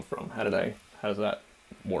that come from? How does that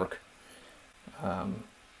work?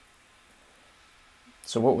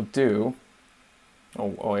 So what we'll do,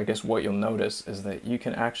 I guess what you'll notice is that you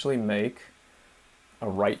can actually make a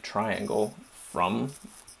right triangle from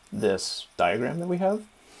this diagram that we have.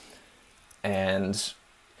 And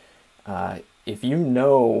if you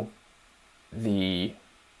know the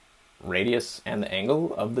radius and the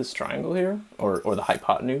angle of this triangle here, or the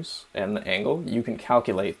hypotenuse and the angle, you can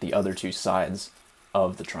calculate the other two sides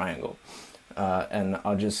of the triangle. And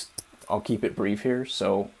I'll keep it brief here.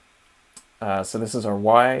 So this is our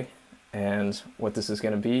y, and what this is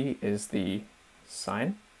going to be is the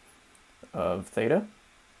sine of theta,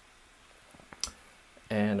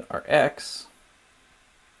 and our x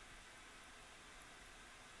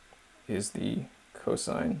is the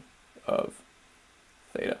cosine of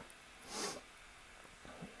theta.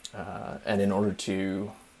 And in order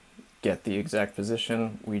to get the exact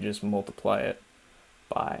position, we just multiply it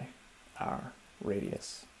by our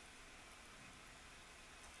radius.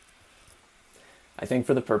 I think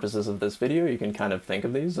for the purposes of this video, you can kind of think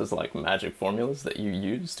of these as like magic formulas that you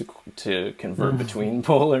use to convert between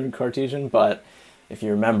polar and Cartesian, but if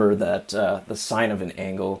you remember that the sine of an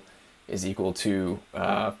angle is equal to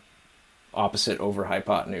opposite over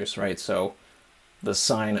hypotenuse, right? So the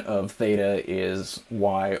sine of theta is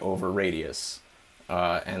y over radius,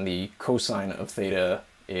 and the cosine of theta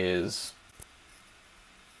is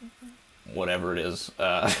whatever it is.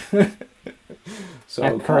 So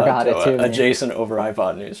I forgot it too. Adjacent over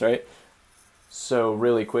hypotenuse, right? So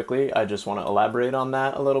really quickly, I just want to elaborate on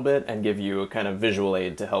that a little bit and give you a kind of visual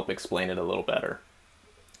aid to help explain it a little better.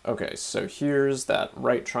 Okay, so here's that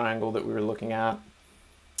right triangle that we were looking at,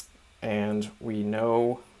 and we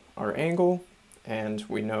know our angle and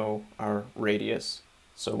we know our radius.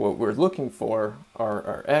 So what we're looking for are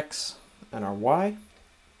our x and our y.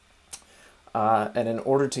 And in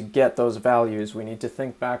order to get those values, we need to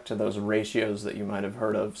think back to those ratios that you might have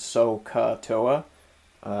heard of, SO, CA, TOA,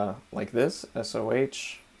 like this,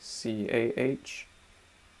 SOH, CAH,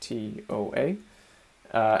 TOA.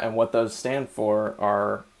 And what those stand for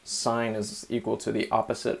are sine is equal to the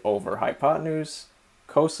opposite over hypotenuse,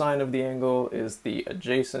 cosine of the angle is the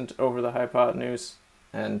adjacent over the hypotenuse,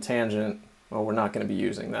 and tangent, well, we're not going to be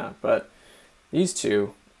using that, but these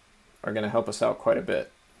two are going to help us out quite a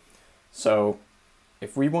bit. So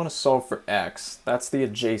if we want to solve for x, that's the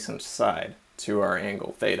adjacent side to our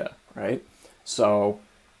angle theta, right? So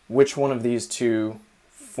which one of these two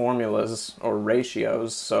formulas or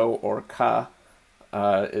ratios, SO or CA,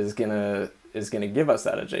 is gonna give us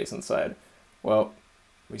that adjacent side? Well,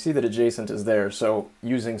 we see that adjacent is there, so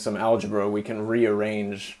using some algebra, we can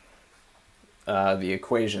rearrange the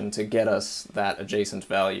equation to get us that adjacent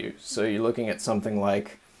value. So you're looking at something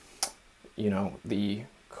like, you know, the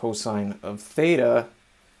cosine of theta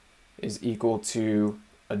is equal to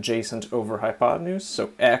adjacent over hypotenuse,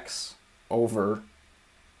 so x over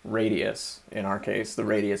radius. In our case, the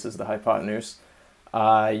radius is the hypotenuse.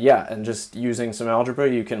 Yeah, and just using some algebra,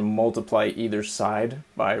 you can multiply either side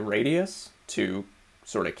by radius to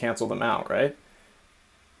sort of cancel them out, right?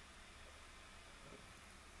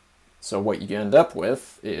 So what you end up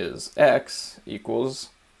with is x equals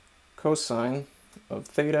cosine of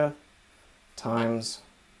theta times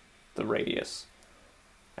the radius.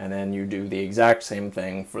 And then you do the exact same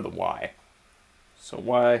thing for the y. So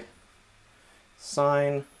y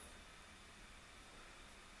sine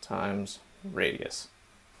times radius.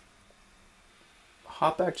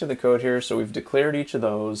 Hop back to the code here. So we've declared each of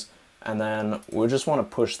those, and then we'll just want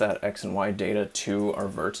to push that x and y data to our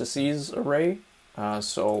vertices array.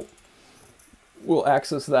 So we'll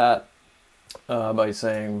access that by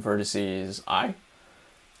saying vertices I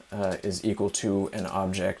is equal to an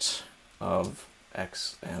object of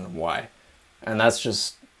x and y. And that's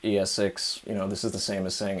just ES6, you know, this is the same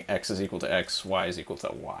as saying x is equal to x, y is equal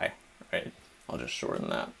to y, right? I'll just shorten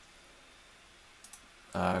that.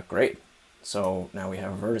 Great. So now we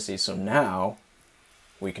have vertices, so now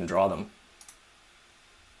we can draw them.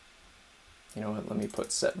 You know what, let me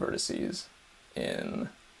put set vertices in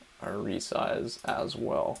our resize as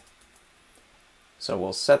well. So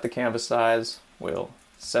we'll set the canvas size, we'll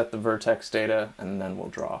set the vertex data, and then we'll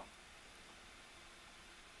draw.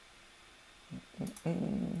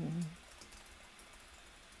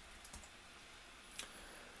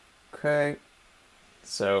 Okay,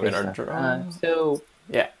 so in our draw, so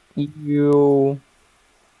yeah, you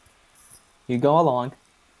go along,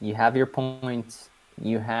 you have your points,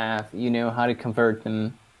 you know how to convert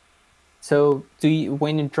them. So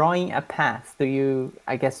when you're drawing a path,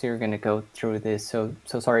 I guess you're gonna go through this, so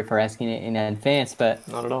sorry for asking it in advance, but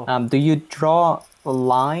not at all. Do you draw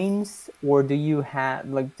lines, or do you have,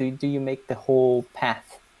 like, do you make the whole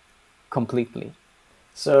path completely?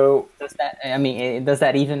 So does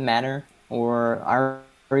that even matter, or are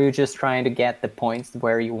you just trying to get the points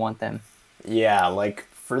where you want them? Yeah, like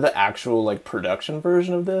for the actual like production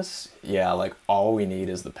version of this, yeah, like all we need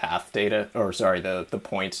is the path data, or sorry, the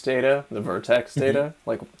points data, the vertex data,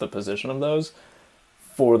 like the position of those.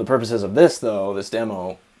 For the purposes of this though, this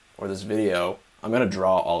demo or this video, I'm gonna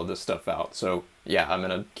draw all of this stuff out. So yeah, I'm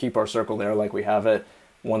gonna keep our circle there like we have it.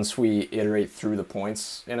 Once we iterate through the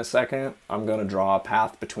points in a second, I'm gonna draw a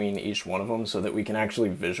path between each one of them so that we can actually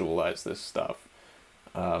visualize this stuff.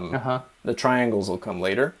 The triangles will come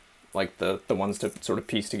later, like the ones to sort of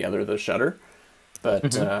piece together the shutter.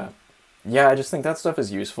 But yeah, I just think that stuff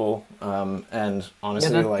is useful. And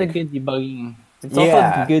honestly, yeah, that's like a good debugging. It's also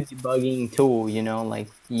a good debugging tool, you know, like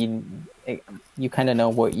you kind of know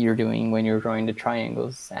what you're doing when you're drawing the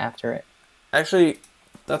triangles after it. Actually,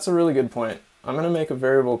 that's a really good point. I'm going to make a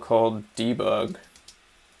variable called debug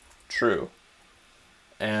true.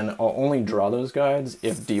 And I'll only draw those guides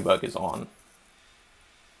if debug is on.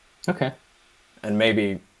 Okay. And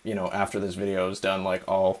maybe, you know, after this video is done, like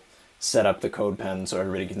I'll set up the code pen so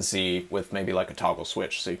everybody can see with maybe like a toggle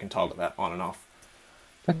switch so you can toggle that on and off.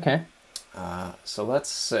 Okay. So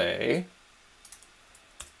let's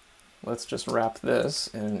just wrap this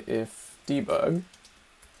in if debug.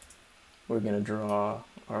 We're going to draw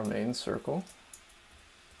our main circle.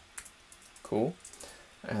 Cool.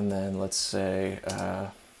 And then let's say,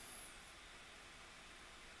 I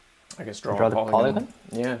guess draw a the polygon?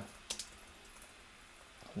 Yeah.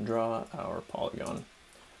 Draw our polygon.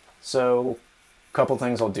 So a couple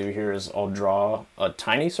things I'll do here is I'll draw a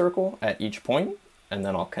tiny circle at each point, and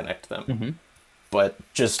then I'll connect them. But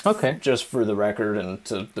just for the record and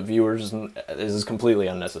to the viewers, this is completely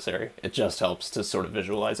unnecessary. It just helps to sort of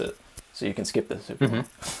visualize it. So you can skip this if you want.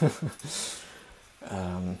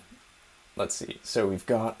 Let's see. So we've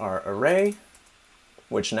got our array,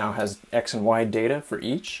 which now has x and y data for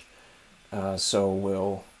each. So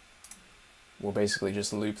we'll basically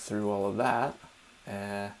just loop through all of that.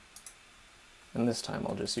 And this time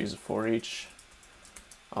I'll just use a for each.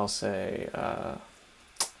 I'll say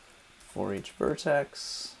for each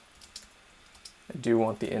vertex. I do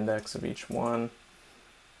want the index of each one.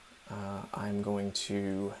 I'm going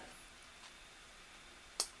to,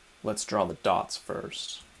 let's draw the dots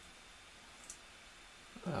first.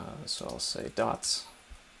 So I'll say dots,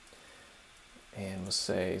 and we'll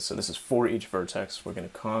say, so this is for each vertex. We're going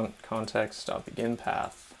to context.begin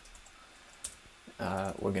path.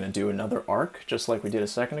 We're going to do another arc, just like we did a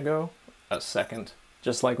second ago.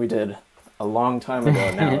 Just like we did a long time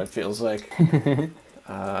ago now, it feels like.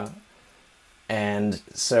 And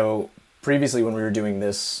so previously when we were doing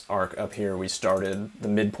this arc up here, we started, the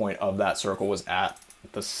midpoint of that circle was at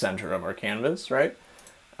the center of our canvas, right?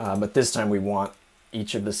 But this time we want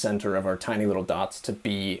each of the center of our tiny little dots to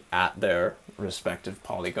be at their respective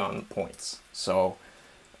polygon points. So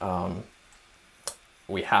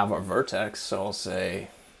we have our vertex, so I'll say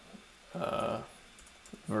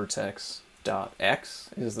vertex dot x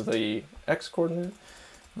is the x coordinate,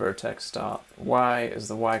 vertex dot y is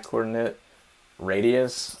the y coordinate,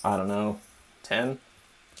 radius, I don't know, 10,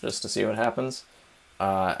 just to see what happens.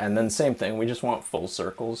 And then same thing, we just want full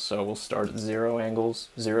circles, so we'll start at 0 angles,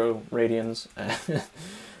 0 radians,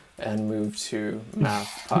 and move to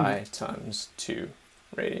math pi times 2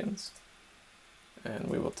 radians. And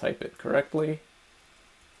we will type it correctly.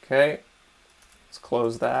 Okay, let's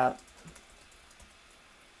close that.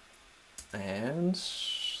 And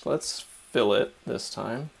let's fill it this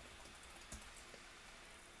time.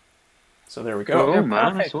 So there we go. Oh,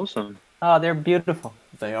 man, perfect. that's awesome. Oh, they're beautiful.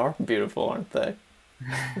 They are beautiful, aren't they?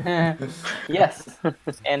 Yes.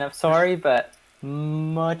 And I'm sorry, but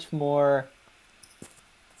much more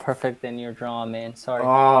perfect than your drawing, man. Sorry.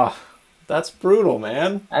 Ah, that's brutal,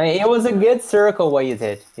 man. I mean, it was a good circle what you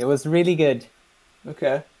did. It was really good.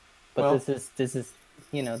 Okay. But Well, this is,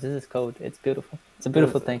 you know, this is code. It's beautiful. It's a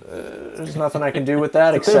beautiful thing. There's nothing I can do with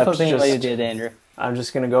that It's a beautiful except thing what you just, did, Andrew. I'm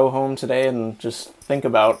just gonna go home today and just think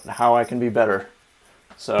about how I can be better.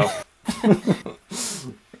 So,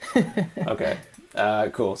 okay,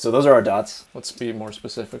 cool. So those are our dots. Let's be more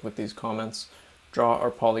specific with these comments. Draw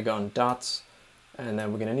our polygon dots, and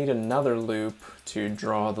then we're gonna need another loop to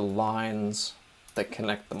draw the lines that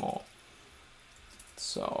connect them all.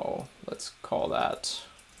 So let's call that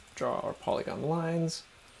draw our polygon lines.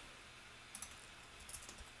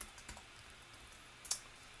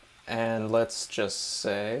 And let's just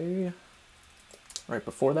say, right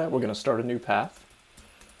before that, we're going to start a new path.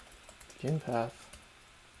 Begin path.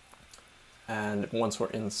 And once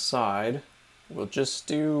we're inside, we'll just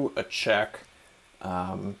do a check.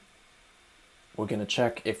 We're going to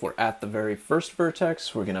check if we're at the very first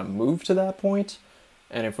vertex, we're going to move to that point.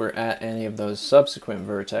 And if we're at any of those subsequent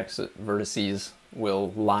vertices,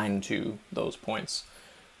 we'll line to those points.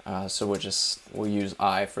 So we'll use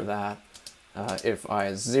I for that. If I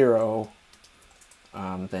is 0,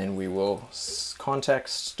 then we will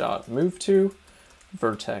context.move to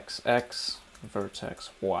vertex x, vertex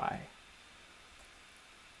y.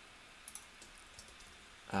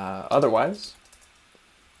 Otherwise,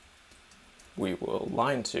 we will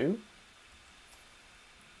line to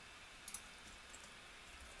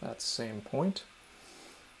that same point.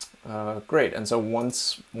 Great, and so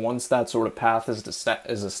once that sort of path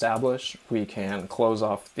is established, we can close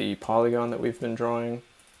off the polygon that we've been drawing.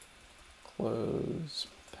 Close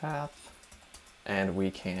path, and we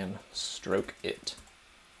can stroke it.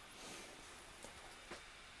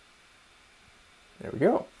 There we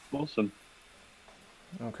go. Awesome.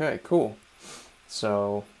 Okay, cool.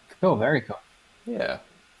 So, Cool, very cool. yeah.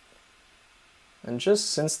 And just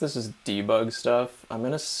since this is debug stuff, I'm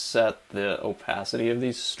going to set the opacity of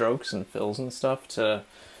these strokes and fills and stuff to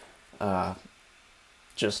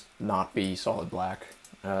just not be solid black,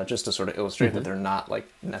 just to sort of illustrate that they're not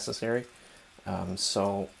like necessary.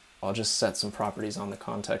 So I'll just set some properties on the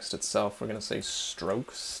context itself. We're going to say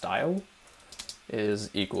stroke style is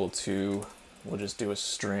equal to, we'll just do a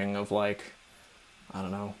string of like, I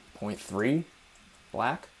don't know, 0.3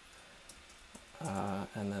 black.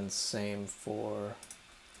 And then same for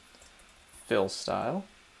fill style.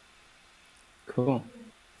 Cool.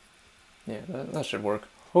 Yeah, that should work.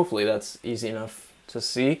 Hopefully that's easy enough to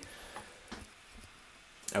see.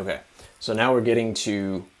 Okay, so now we're getting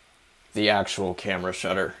to the actual camera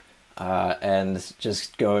shutter. And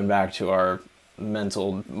just going back to our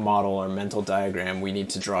mental model or mental diagram, we need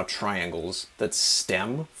to draw triangles that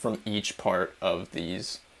stem from each part of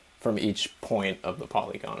these, from each point of the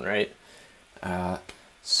polygon, right?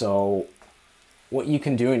 So what you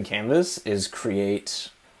can do in Canvas is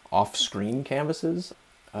create off-screen canvases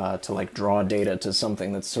to like draw data to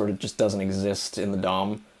something that sort of just doesn't exist in the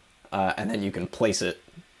DOM, and then you can place it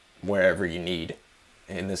wherever you need,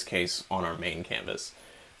 in this case on our main canvas.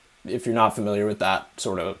 If you're not familiar with that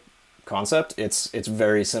sort of concept, it's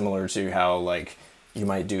very similar to how like you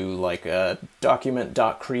might do like a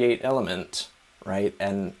document.create element, right?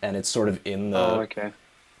 And it's sort of in the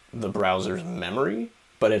the browser's memory,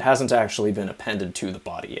 but it hasn't actually been appended to the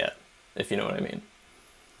body yet, if you know what I mean.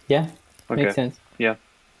 Yeah, makes sense. Yeah.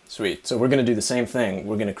 Sweet. So we're going to do the same thing.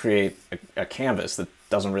 We're going to create a canvas that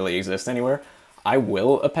doesn't really exist anywhere. I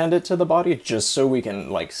will append it to the body just so we can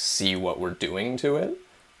like see what we're doing to it,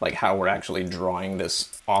 like how we're actually drawing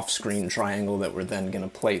this off-screen triangle that we're then going to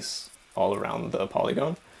place all around the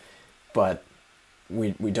polygon. But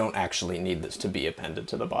we don't actually need this to be appended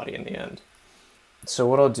to the body in the end. So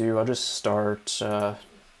what I'll do, I'll just start,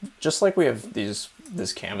 just like we have this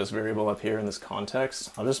canvas variable up here in this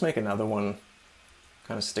context, I'll just make another one,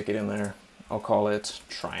 kind of stick it in there. I'll call it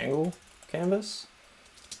triangle canvas,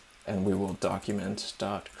 and we will document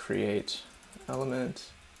dot create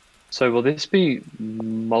element. So will this be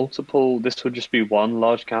multiple? This would just be one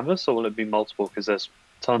large canvas, or will it be multiple? Because there's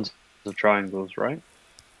tons of triangles, right?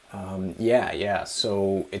 Yeah.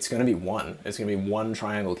 So it's going to be one. It's going to be one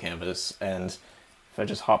triangle canvas, and if I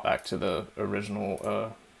just hop back to the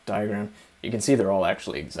original diagram, you can see they're all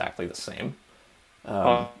actually exactly the same.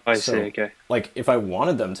 Oh, I see. Okay. Like, if I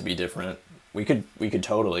wanted them to be different, we could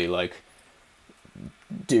totally like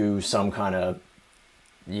do some kind of,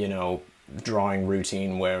 you know, drawing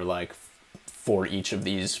routine where like for each of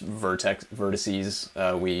these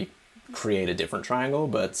vertices we create a different triangle.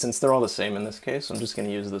 But since they're all the same in this case, I'm just going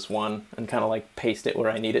to use this one and kind of like paste it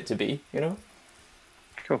where I need it to be, you know?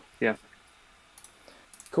 Cool. Yeah.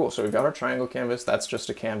 Cool. So we've got our triangle canvas. That's just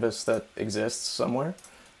a canvas that exists somewhere.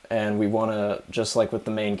 And we want to, just like with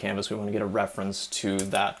the main canvas, we want to get a reference to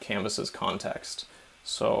that canvas's context.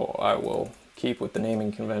 So I will keep with the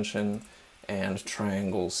naming convention and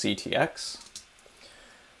triangle CTX.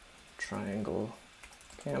 Triangle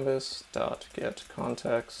canvas dot get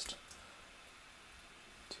context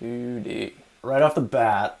 2D. Right off the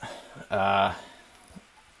bat,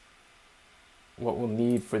 what we'll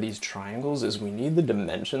need for these triangles is we need the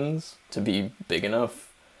dimensions to be big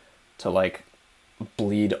enough to like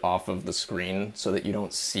bleed off of the screen so that you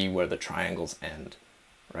don't see where the triangles end,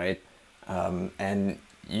 right? And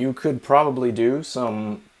you could probably do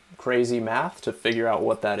some crazy math to figure out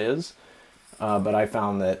what that is, but I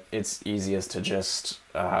found that it's easiest to just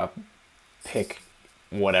pick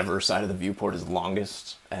whatever side of the viewport is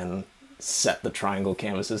longest and set the triangle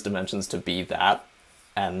canvas's dimensions to be that,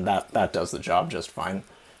 and that does the job just fine.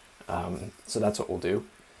 So that's what we'll do.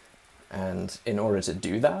 And in order to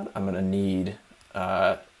do that, I'm going to need,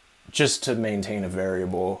 just to maintain a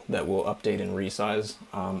variable that will update and resize,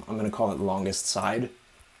 I'm going to call it longest side.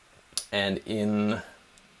 And in,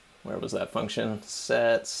 where was that function?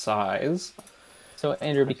 Set size. So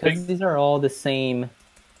Andrew, because these are all the same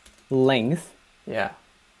length, yeah,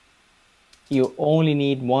 you only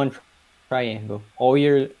need one triangle.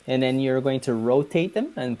 And then you're going to rotate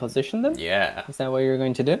them and position them? Yeah. Is that what you're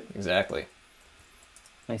going to do? Exactly.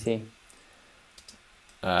 I see.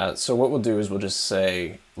 So what we'll do is we'll just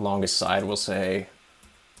say longest side, we'll say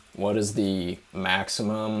what is the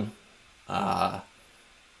maximum,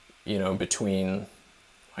 you know, between,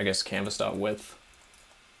 I guess, canvas.width,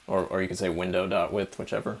 or you could say window.width,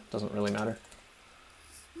 whichever, doesn't really matter.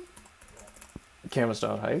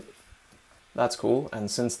 Canvas.height, that's cool,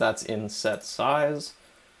 and since that's in set size,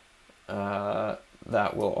 that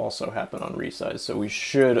will also happen on resize, so we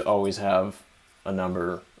should always have a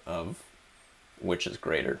number of which is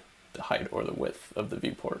greater, the height or the width of the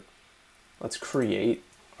viewport. Let's create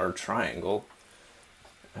our triangle.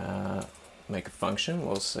 Make a function,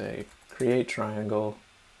 we'll say create triangle.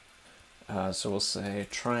 So we'll say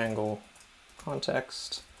triangle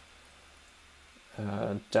context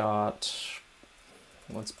dot,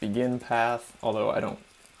 let's begin path, although I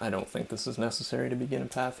don't think this is necessary to begin a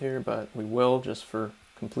path here, but we will just for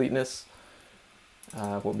completeness.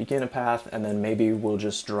 We'll begin a path, and then maybe we'll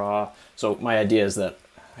just draw. So my idea is that,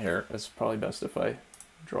 here, it's probably best if I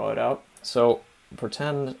draw it out. So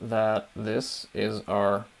pretend that this is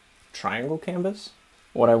our triangle canvas.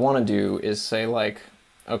 What I want to do is say like,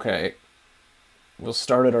 okay, we'll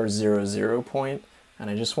start at our 0, 0 point, and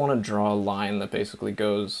I just want to draw a line that basically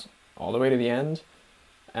goes all the way to the end,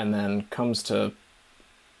 and then comes to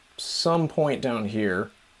some point down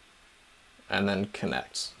here, and then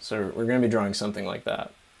connects. So we're going to be drawing something like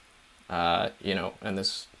that, you know, and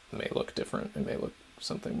this may look different. It may look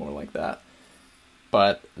something more like that.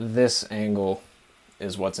 But this angle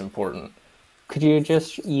is what's important. Could you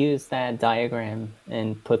just use that diagram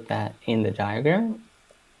and put that in the diagram?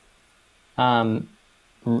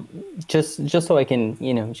 Just so I can,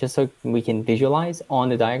 you know, just so we can visualize on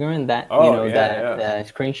the diagram that, you know, the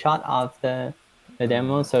screenshot of the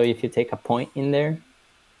demo. So if you take a point in there.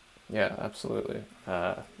 Yeah, absolutely.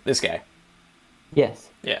 This guy. Yes.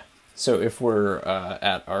 Yeah. So if we're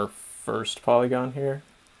at our first polygon here,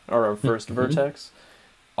 or our first vertex,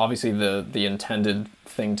 obviously the intended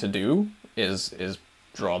thing to do is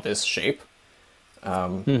draw this shape.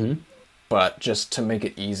 But just to make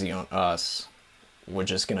it easy on us, we're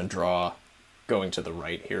just gonna draw going to the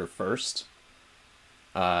right here first,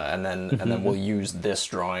 and then we'll use this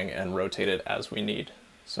drawing and rotate it as we need.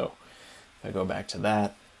 So if I go back to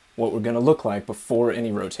that, what we're going to look like before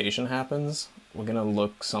any rotation happens, we're going to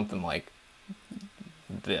look something like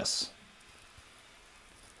this.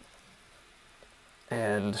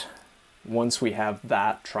 And once we have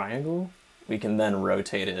that triangle, we can then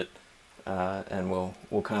rotate it, and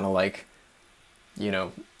we'll kind of like, you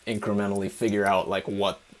know, incrementally figure out like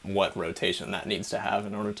what rotation that needs to have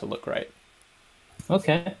in order to look right.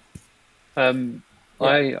 Okay.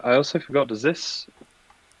 I also forgot, does this,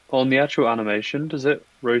 on the actual animation, does it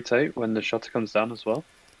rotate when the shutter comes down as well?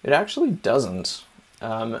 It actually doesn't.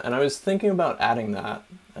 And I was thinking about adding that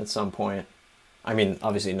at some point. I mean,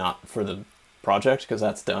 obviously not for the project because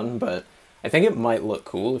that's done, but I think it might look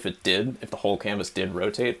cool if it did, if the whole canvas did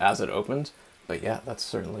rotate as it opened. But yeah, that's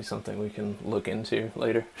certainly something we can look into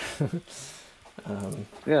later.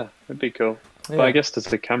 Yeah, it'd be cool. Yeah. But I guess does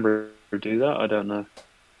the camera do that? I don't know.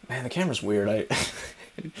 Man, the camera's weird.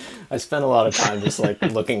 I spent a lot of time just like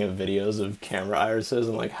looking at videos of camera irises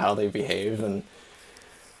and like how they behave, and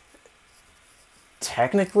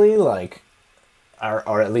technically, like,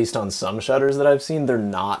 or at least on some shutters that I've seen, they're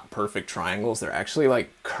not perfect triangles. They're actually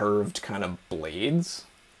like curved kind of blades.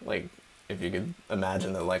 Like, if you could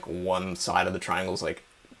imagine that like one side of the triangle is like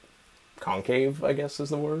concave, I guess is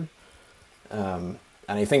the word. And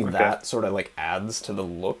I think that sort of like adds to the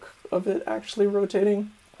look of it actually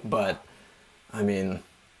rotating. But I mean,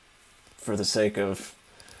 for the sake of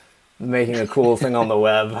making a cool thing on the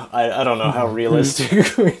web, I don't know how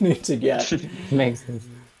realistic we need to get. Makes sense.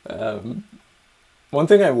 One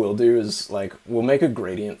thing I will do is, like, we'll make a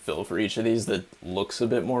gradient fill for each of these that looks a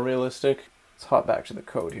bit more realistic. Let's hop back to the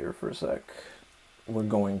code here for a sec. We're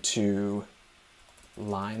going to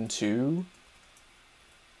line 2.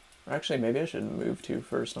 Or actually, maybe I should move 2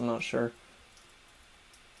 first, I'm not sure.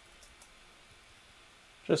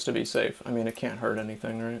 Just to be safe. I mean, it can't hurt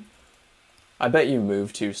anything, right? I bet you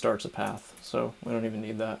move 2 starts a path, so we don't even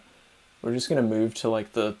need that. We're just going to move to,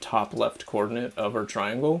 like, the top left coordinate of our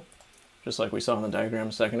triangle, just like we saw in the diagram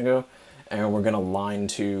a second ago, and we're going to line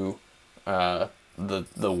to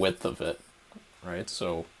the width of it, right?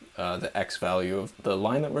 So the x value of the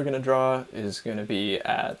line that we're going to draw is going to be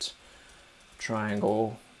at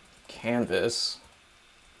triangle canvas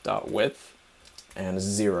dot width and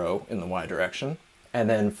 0 in the y direction. And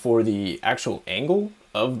then for the actual angle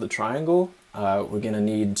of the triangle, we're going to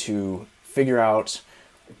need to figure out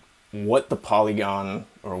what the polygon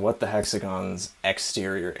or what the hexagon's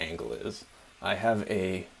exterior angle is. I have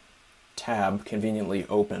a tab conveniently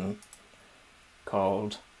open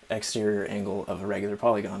called exterior angle of a regular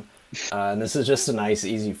polygon. And this is just a nice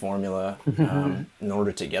easy formula in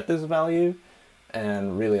order to get this value.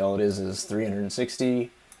 And really all it is 360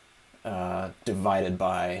 divided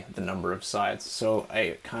by the number of sides. So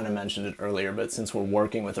I kind of mentioned it earlier, but since we're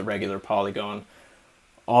working with a regular polygon,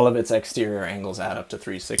 all of its exterior angles add up to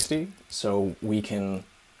 360. So we can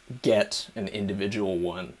get an individual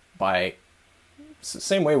one by,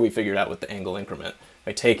 same way we figured out with the angle increment,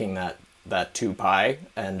 by taking that 2 pi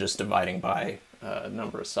and just dividing by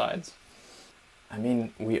number of sides. I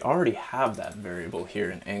mean, we already have that variable here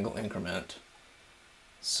in angle increment.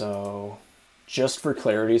 So just for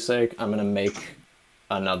clarity's sake, I'm going to make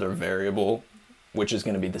another variable, which is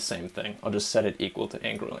going to be the same thing. I'll just set it equal to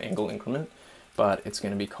angle increment, but it's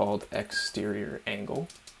going to be called exterior angle.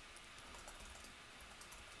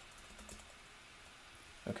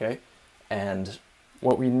 Okay, and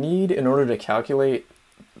what we need in order to calculate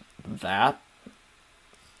that,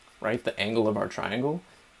 right, the angle of our triangle,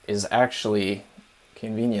 is actually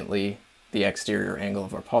conveniently the exterior angle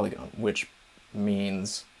of our polygon, which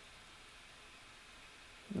means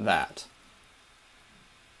that.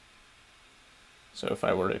 So if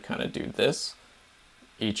I were to kind of do this,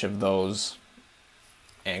 each of those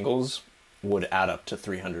angles would add up to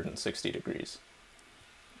 360 degrees.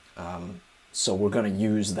 So we're going to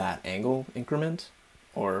use that angle increment,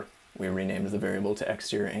 or we renamed the variable to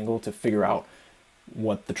exterior angle, to figure out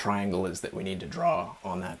what the triangle is that we need to draw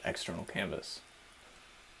on that external canvas.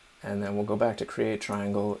 And then we'll go back to create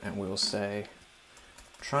triangle and we'll say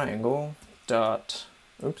triangle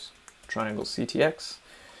CTX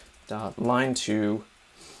dot line 2.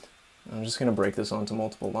 I'm just going to break this onto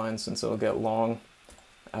multiple lines since it'll get long.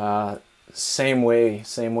 Same way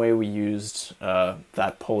we used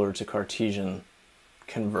that polar to Cartesian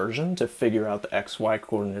conversion to figure out the XY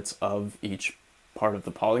coordinates of each part of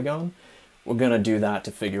the polygon. We're going to do that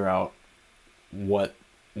to figure out what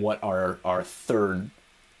our third,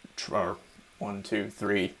 our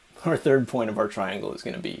third point of our triangle is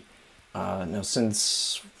going to be. Now,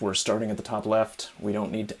 since we're starting at the top left, we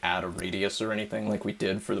don't need to add a radius or anything like we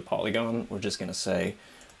did for the polygon. We're just going to say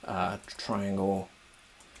triangle,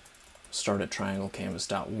 start at triangle canvas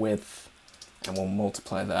dot width, and we'll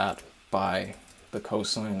multiply that by the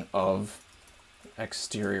cosine of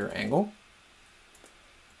exterior angle.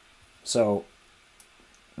 So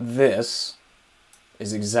this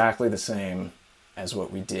is exactly the same as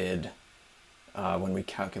what we did when we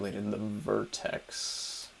calculated the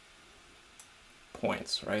vertex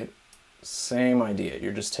points, right? Same idea.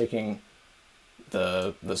 You're just taking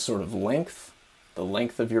the sort of length, the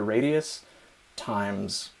length of your radius,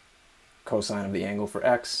 times cosine of the angle for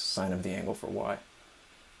x, sine of the angle for y.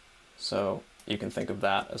 So you can think of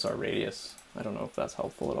that as our radius. I don't know if that's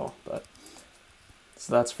helpful at all, but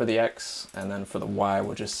so that's for the x, and then for the y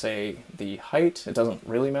we'll just say the height. It doesn't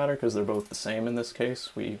really matter because they're both the same in this case.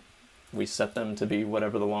 We set them to be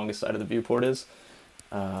whatever the longest side of the viewport is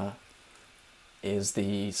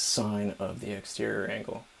the sine of the exterior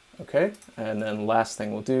angle. Okay, and then last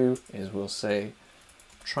thing we'll do is we'll say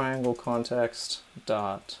triangle context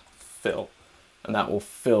dot fill, and that will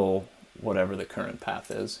fill whatever the current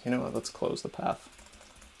path is. You know what, let's close the path.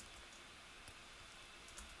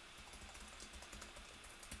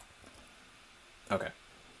 Okay.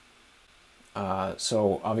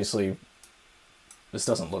 So obviously this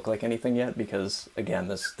doesn't look like anything yet because, again,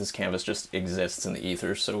 this canvas just exists in the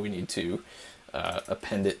ether, so we need to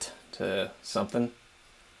append it to something.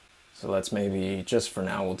 So let's maybe, just for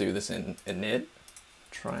now, we'll do this in init,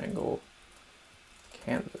 triangle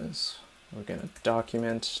canvas. We're going to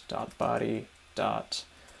document dot body dot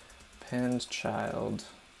append child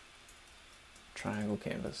triangle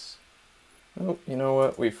canvas. Oh, you know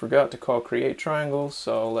what? We forgot to call create triangle,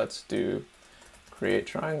 so let's do create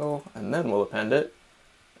triangle, and then we'll append it.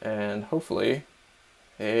 And hopefully,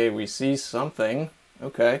 hey, we see something.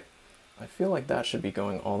 Okay. I feel like that should be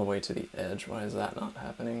going all the way to the edge. Why is that not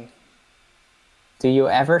happening? Do you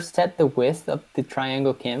ever set the width of the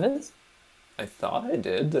triangle canvas? I thought I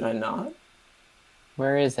did. Did I not?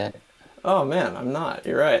 Where is it? Oh man, I'm not.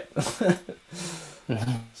 You're right.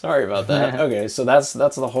 Sorry about that. Okay, so that's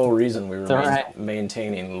the whole reason we were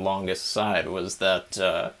maintaining longest side, was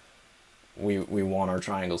that we want our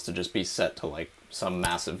triangles to just be set to like some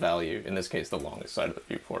massive value. In this case, the longest side of the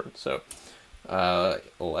viewport. So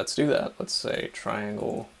let's do that. Let's say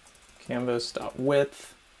triangle canvas dot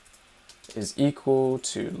width is equal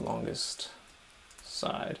to longest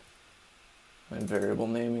side. And variable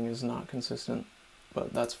naming is not consistent,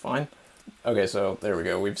 but that's fine. Okay, so there we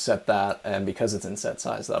go. We've set that, and because it's in set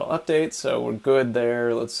size, that'll update, so we're good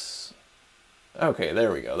there. Let's... Okay,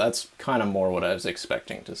 there we go. That's kind of more what I was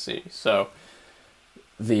expecting to see. So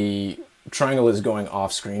the triangle is going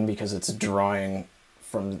off screen because it's drawing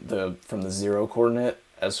from the 0 coordinate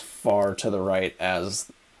as far to the right as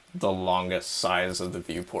the longest size of the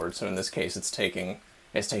viewport. So in this case, it's taking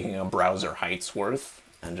a browser height's worth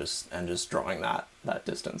and just drawing that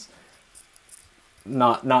distance.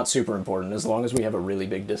 Not super important. As long as we have a really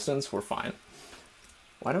big distance, we're fine.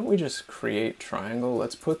 Why don't we just create triangle?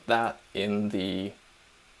 Let's put that in the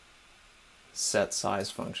set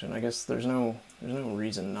size function. I guess there's no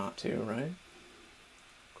reason not to, right?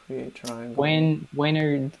 Create triangle.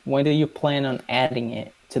 When do you plan on adding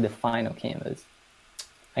it to the final canvas?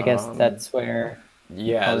 I guess that's where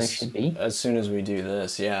it should be. As soon as we do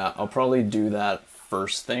this, yeah. I'll probably do that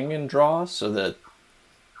first thing in draw so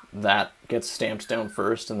that gets stamped down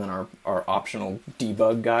first, and then our optional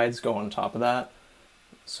debug guides go on top of that.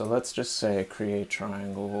 So let's just say create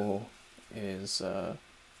triangle is, I'm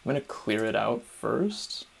going to clear it out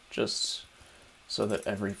first, just so that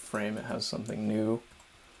every frame it has something new.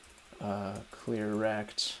 Clear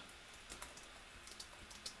rect,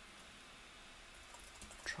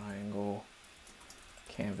 triangle,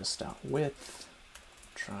 canvas.width,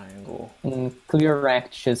 triangle. And clear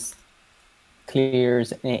rect just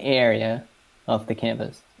clears an area of the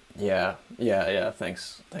canvas. Yeah.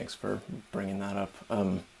 Thanks for bringing that up.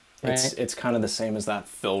 It's kind of the same as that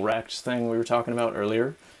fill rect thing we were talking about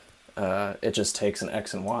earlier. It just takes an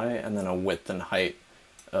x and y and then a width and height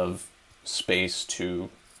of space to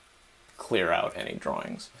clear out any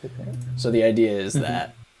drawings. So the idea is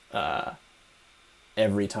that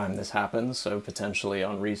every time this happens, so potentially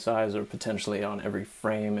on resize or potentially on every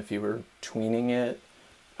frame, if you were tweening it,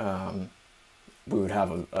 we would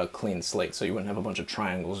have a clean slate, so you wouldn't have a bunch of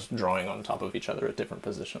triangles drawing on top of each other at different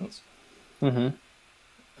positions.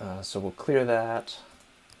 So we'll clear that,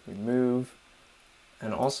 remove,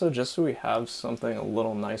 and also just so we have something a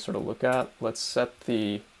little nicer to look at, let's set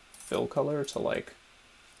the fill color to like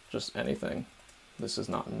just anything. This is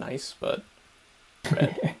not nice, but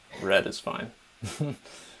red. Red is fine. Maybe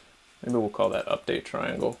we'll call that update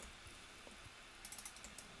triangle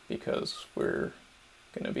because we're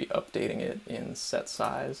going to be updating it in set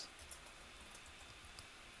size.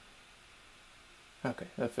 Okay,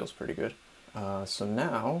 that feels pretty good. So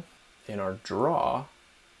now in our draw,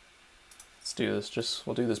 let's do this.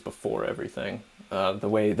 We'll do this before everything. The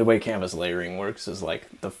way canvas layering works is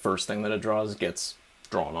like the first thing that it draws gets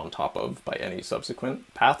drawn on top of by any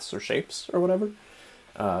subsequent paths or shapes or whatever.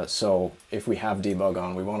 So if we have debug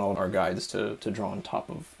on, we want all our guides to draw on top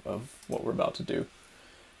of what we're about to do.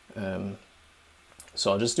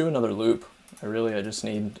 So I'll just do another loop. I just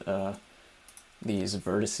need these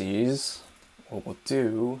vertices. What we'll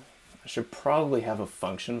do, I should probably have a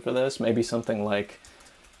function for this, maybe something like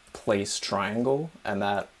place triangle, and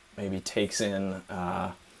that maybe takes in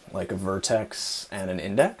like a vertex and an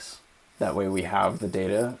index. That way we have the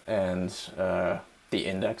data and the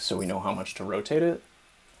index so we know how much to rotate it.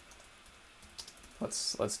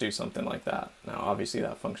 Let's do something like that. Now obviously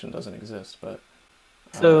that function doesn't exist, but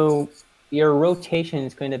so your rotation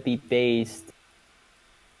is going to be based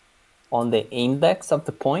on the index of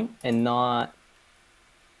the point and not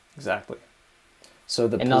exactly. So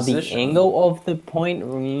the not the angle of the point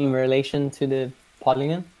in relation to the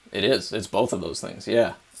polygon? It is. It's both of those things,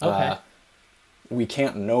 yeah. Okay. We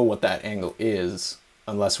can't know what that angle is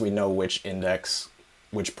unless we know which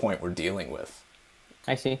point we're dealing with.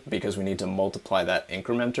 I see. Because we need to multiply that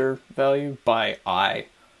incrementer value by I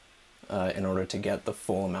in order to get the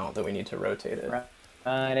full amount that we need to rotate it. Right.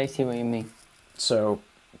 I see what you mean. So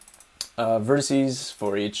vertices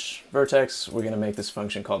for each vertex, we're going to make this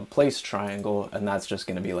function called place triangle, and that's just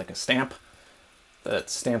going to be like a stamp that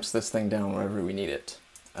stamps this thing down wherever we need it.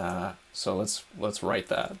 So let's write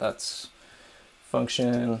that. That's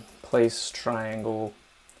function place triangle.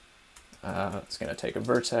 It's going to take a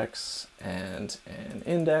vertex and an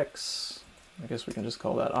index. I guess we can just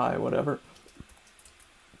call that I, whatever.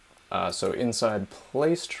 So inside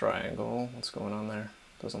place triangle, what's going on there?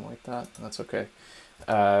 Doesn't like that. That's okay.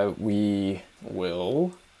 We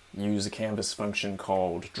will use a canvas function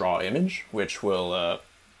called drawImage, which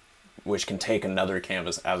can take another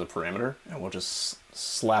canvas as a parameter, and we'll just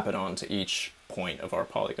slap it onto each point of our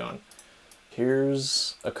polygon.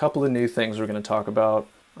 Here's a couple of new things we're going to talk about.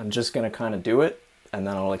 I'm just going to kind of do it, and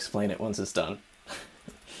then I'll explain it once it's done.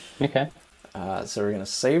 Okay. So we're going to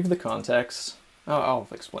save the context. I'll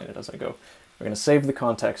explain it as I go. We're going to save the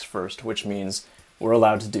context first, which means we're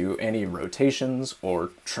allowed to do any rotations or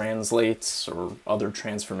translates or other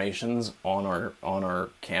transformations on our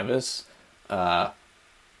canvas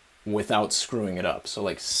without screwing it up. So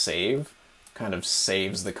like save kind of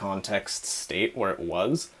saves the context state where it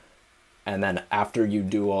was, and then after you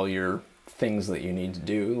do all your things that you need to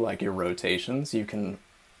do, like your rotations, you can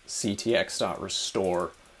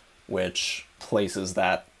ctx.restore, which places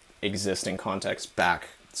that existing context back.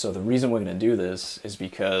 So the reason we're going to do this is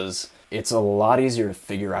because it's a lot easier to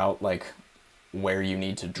figure out like where you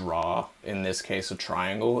need to draw, in this case a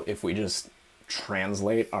triangle, if we just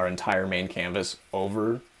translate our entire main canvas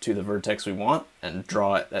over to the vertex we want and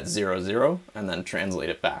draw it at 0, 0, and then translate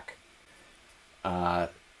it back.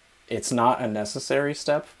 It's not a necessary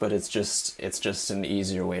step, but it's just an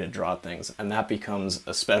easier way to draw things, and that becomes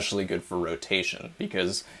especially good for rotation,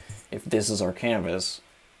 because if this is our canvas,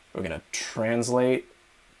 we're going to translate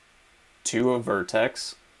to a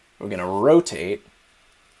vertex, we're going to rotate,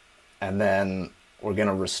 and then we're going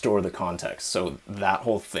to restore the context. So that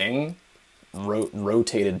whole thing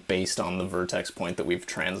rotated based on the vertex point that we've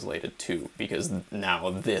translated to, because now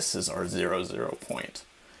this is our 0, 0 point.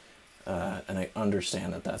 And I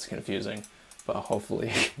understand that that's confusing, but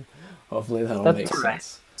hopefully that'll make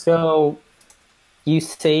sense. So you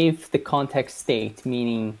save the context state,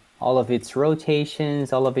 meaning all of its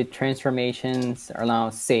rotations, all of its transformations are now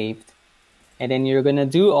saved. And then you're going to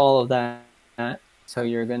do all of that. So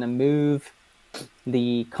you're going to move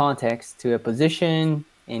the context to a position,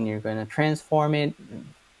 and you're going to transform it,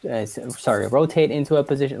 rotate into a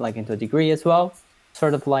position, like into a degree as well.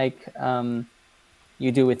 Sort of like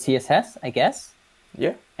you do with CSS, I guess.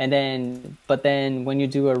 Yeah. And then, but then when you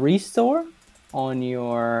do a restore on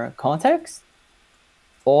your context,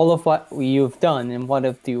 all of what you've done and what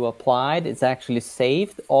have you applied is actually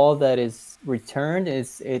saved. All that is returned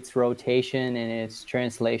is its rotation and its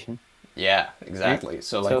translation. Yeah, exactly. Right?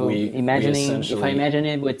 So like if I imagine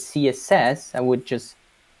it with CSS, I would just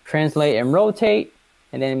translate and rotate,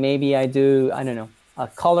 and then maybe I do, I don't know, a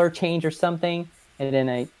color change or something, and then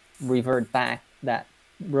I revert back that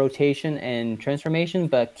rotation and transformation,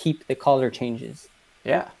 but keep the color changes.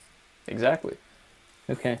 Yeah, exactly.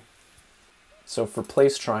 Okay. So for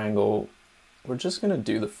place triangle, we're just going to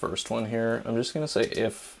do the first one here. I'm just going to say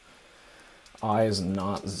if I is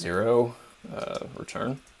not 0,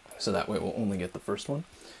 return. So that way we'll only get the first one.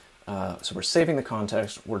 So we're saving the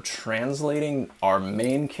context. We're translating our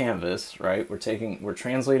main canvas, right? We're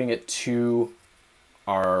translating it to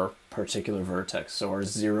our particular vertex. So our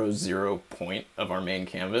 0, 0 point of our main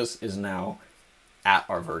canvas is now at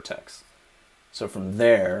our vertex. So from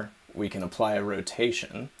there, we can apply a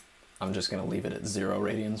rotation. I'm just going to leave it at 0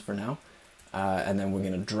 radians for now. And then we're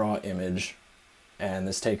going to draw image. And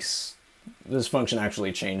this function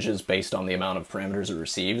actually changes based on the amount of parameters it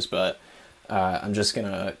receives, but I'm just going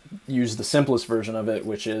to use the simplest version of it,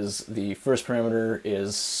 which is the first parameter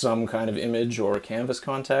is some kind of image or canvas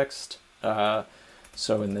context.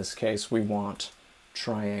 So in this case, we want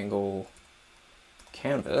triangle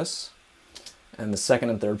canvas. And the second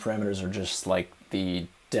and third parameters are just like the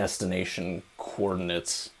destination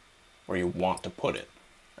coordinates where you want to put it.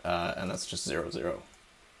 And that's just 0, 0.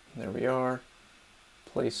 There we are.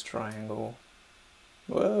 Place triangle.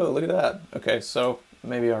 Whoa, look at that. Okay, so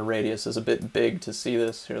maybe our radius is a bit big to see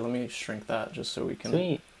this. Here, let me shrink that just so we can...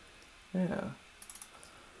 Sweet. Yeah.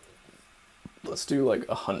 Let's do like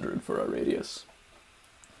 100 for our radius.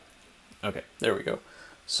 Okay, there we go.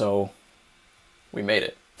 So, we made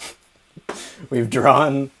it. We've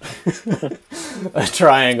drawn a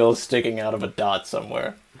triangle sticking out of a dot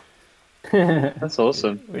somewhere. That's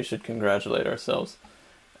awesome. We should congratulate ourselves.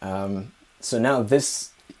 So now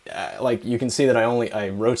this, like you can see that I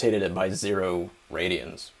rotated it by 0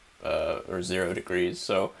 radians, or 0 degrees.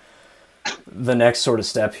 So the next sort of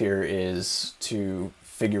step here is to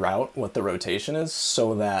figure out what the rotation is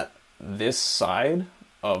so that this side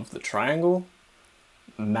of the triangle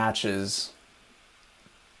matches,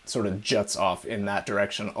 sort of juts off in that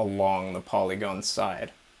direction along the polygon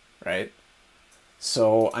side, right?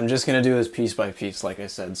 So I'm just going to do this piece by piece, like I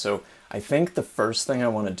said. So I think the first thing I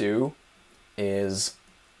want to do is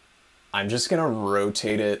I'm just going to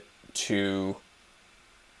rotate it to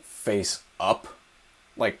face up,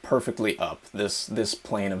 like perfectly up. This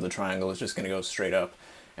plane of the triangle is just going to go straight up.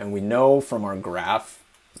 And we know from our graph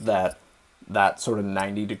that that sort of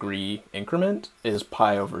 90-degree increment is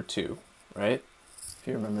pi over 2, right? If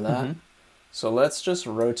you remember that. Mm-hmm. So let's just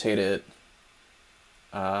rotate it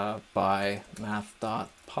by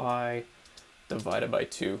math.pi divided by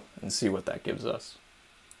 2 and see what that gives us.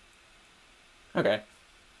 Okay,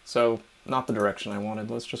 so not the direction I wanted.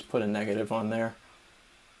 Let's just put a negative on there.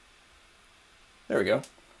 There we go.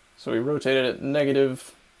 So we rotated it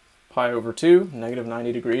negative pi over 2, negative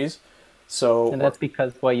 90 degrees. So, and that's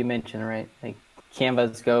because what you mentioned, right? Like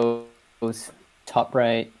canvas goes top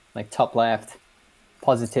right, like top left,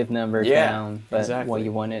 positive number down, but exactly. What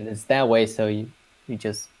you wanted is that way, so you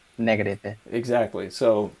just negative it. Exactly.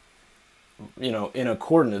 So, you know, in a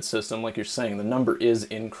coordinate system, like you're saying, the number is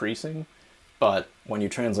increasing, but when you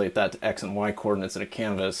translate that to x and y coordinates in a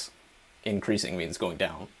canvas, increasing means going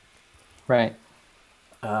down. Right.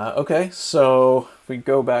 Okay, so if we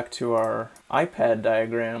go back to our iPad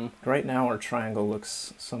diagram, right now our triangle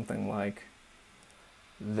looks something like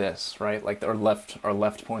this, right? Like our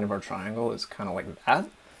left point of our triangle is kind of like that.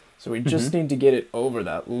 So we just need to get it over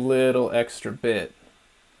that little extra bit,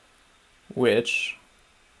 which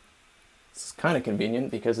is kind of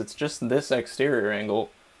convenient because it's just this exterior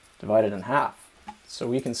angle divided in half. So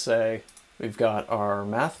we can say we've got our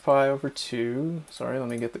math pi over 2. Sorry, let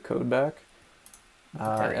me get the code back.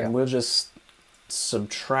 And we'll just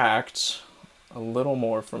subtract a little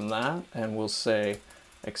more from that, and we'll say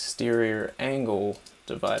exterior angle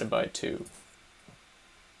divided by 2.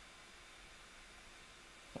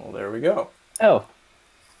 Well, there we go. Oh,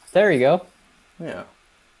 there you go. Yeah.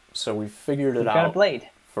 So we figured it out. Got a blade.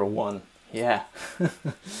 For one. Yeah.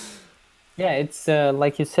 Yeah, it's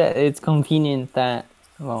like you said, it's convenient that,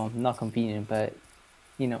 well, not convenient, but,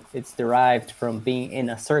 you know, it's derived from being in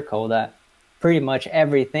a circle that pretty much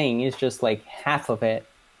everything is just like half of it.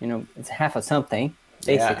 You know, it's half of something,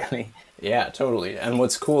 basically. Yeah, totally. And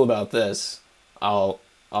what's cool about this, I'll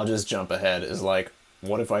just jump ahead, is like,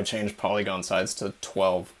 what if I change polygon sides to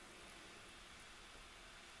 12?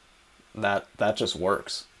 That just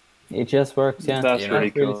works. It just works, yeah. That's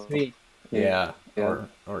really cool. Sweet. Yeah.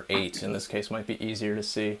 Or 8 in this case might be easier to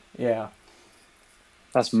see. Yeah.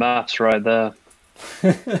 That's maths right there.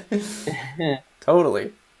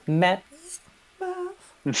 Totally. Math.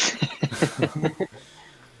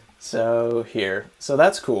 So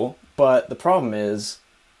that's cool, but the problem is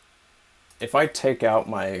if I take out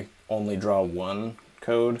my only draw one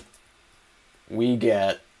code, we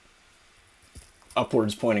get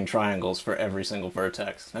upwards pointing triangles for every single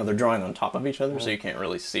vertex. Now they're drawing on top of each other, so you can't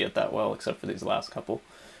really see it that well except for these last couple.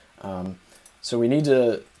 So we need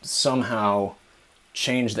to somehow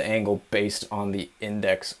change the angle based on the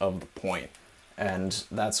index of the point, and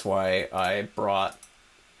that's why I brought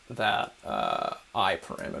that I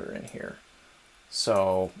parameter in here.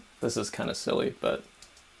 So this is kind of silly, but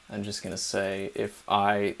I'm just going to say if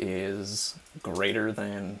I is greater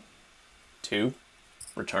than 2,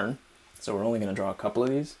 return. So we're only going to draw a couple of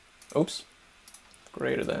these. Oops.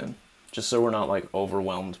 Greater than. Just so we're not like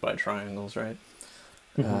overwhelmed by triangles, right?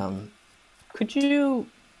 Could you...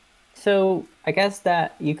 So I guess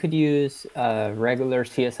that you could use regular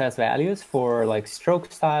CSS values for like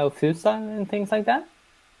stroke style, fill style, and things like that?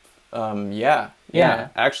 Yeah.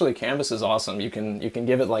 Actually, Canvas is awesome. You can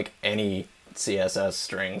give it like any CSS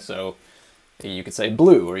string. So you could say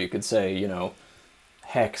blue, or you could say, you know,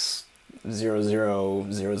 hex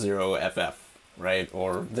 0000ff, right?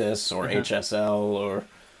 Or this, or HSL, or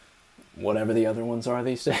whatever the other ones are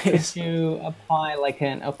these days. Could you apply like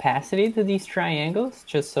an opacity to these triangles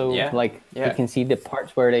just so like you can see the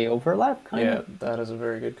parts where they overlap, kind of? Yeah, that is a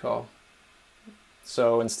very good call.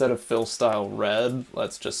 So instead of fill style red,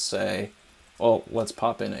 let's just say, well, let's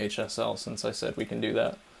pop in HSL since I said we can do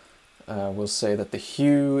that. We'll say that the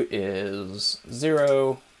hue is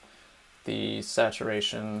 0, the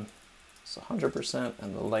saturation is 100%,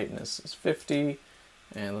 and the lightness is 50,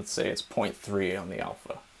 and let's say it's 0.3 on the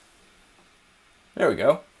alpha. There we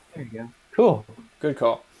go. There you go. Cool. Good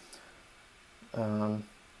call.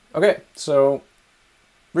 Okay, so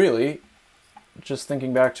really, just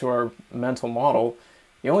thinking back to our mental model,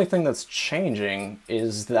 the only thing that's changing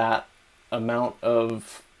is that amount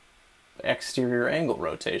of exterior angle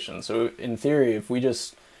rotation. So in theory, if we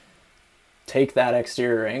just take that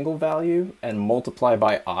exterior angle value and multiply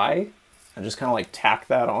by I, and just kind of like tack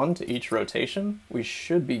that on to each rotation, we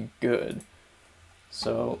should be good.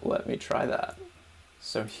 So let me try that.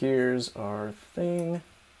 So here's our thing. I'm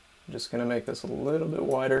just going to make this a little bit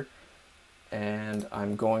wider, and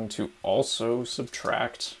I'm going to also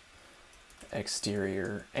subtract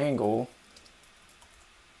exterior angle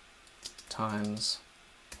times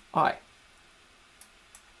I.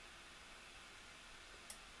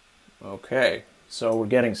 Okay, so we're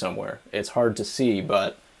getting somewhere. It's hard to see,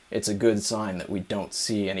 but it's a good sign that we don't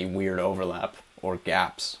see any weird overlap or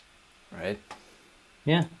gaps, right?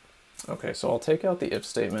 Yeah. Okay, so I'll take out the if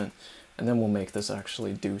statement, and then we'll make this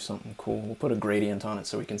actually do something cool. We'll put a gradient on it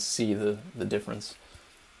so we can see the difference.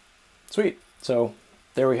 Sweet. So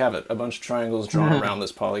there we have it, a bunch of triangles drawn around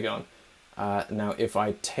this polygon. Now if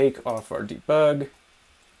I take off our debug,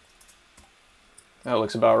 that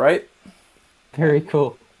looks about right. Very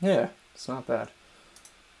cool. Yeah, it's not bad.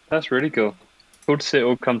 That's really cool. Cool to see it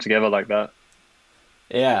all come together like that.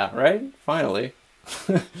 Yeah, right? Finally.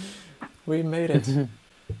 We made it.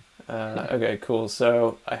 Okay, cool.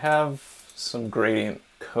 So I have some gradient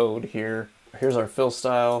code here. Here's our fill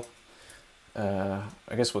style. I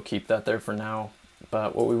guess we'll keep that there for now.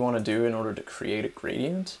 But what we want to do in order to create a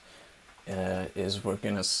gradient is we're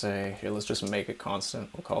going to say, here, let's just make it constant.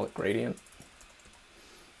 We'll call it gradient.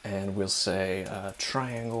 And we'll say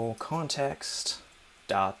triangle context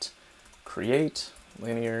dot create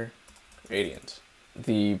linear gradient.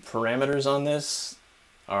 The parameters on this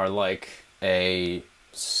are like a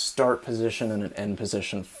start position and an end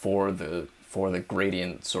position for the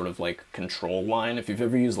gradient sort of like control line. If you've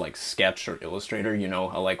ever used like Sketch or Illustrator, you know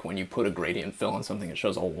how like when you put a gradient fill on something, it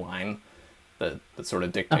shows a line that sort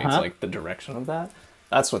of dictates like the direction of that.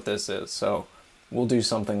 That's what this is. So we'll do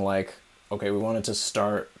something like, okay, we want it to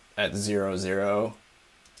start at 0, 0.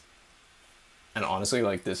 And honestly,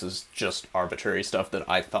 like this is just arbitrary stuff that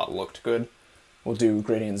I thought looked good. We'll do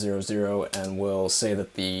gradient 0, 0, and we'll say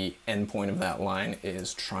that the endpoint of that line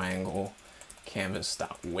is triangle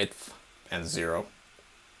canvas.width and 0.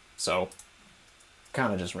 So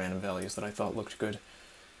kind of just random values that I thought looked good.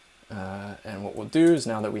 And what we'll do is,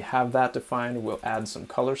 now that we have that defined, we'll add some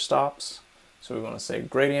color stops. So we want to say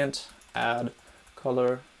gradient, add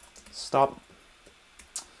color stop.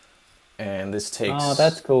 And this takes... Oh,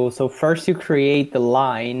 that's cool. So first you create the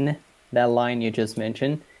line, that line you just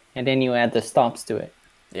mentioned, and then you add the stops to it.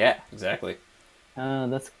 Yeah, exactly.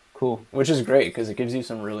 That's cool. Which is great, because it gives you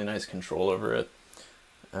some really nice control over it.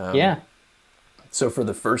 Yeah. So for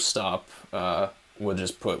the first stop, we'll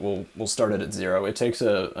just put, we'll start it at 0. It takes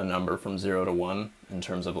a number from 0 to 1 in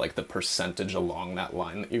terms of like the percentage along that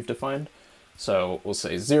line that you've defined. So we'll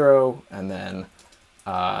say 0, and then,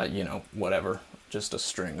 you know, whatever, just a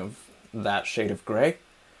string of that shade of gray.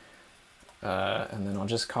 And then I'll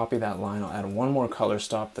just copy that line. I'll add one more color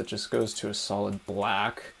stop that just goes to a solid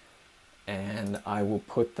black, and I will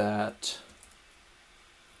put that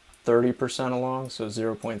 30% along, so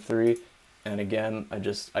 0.3. And again,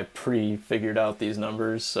 I pre-figured out these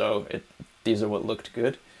numbers, so these are what looked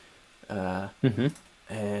good.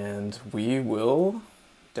 And we will,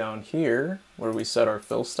 down here, where we set our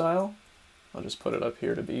fill style, I'll just put it up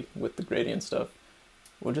here to be with the gradient stuff.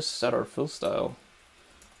 We'll just set our fill style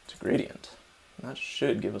to gradient. And that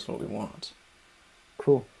should give us what we want.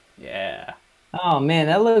 Cool. Yeah. Oh man,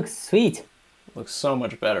 that looks sweet. Looks so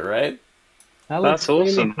much better, right? That That's looks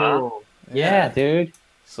really awesome, huh? cool. Yeah, dude.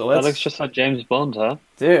 So That looks let's, just like James Bond, huh?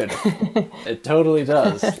 dude, it totally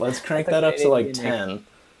does. Let's crank That's a that up great to like idea,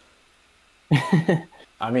 Nick. 10.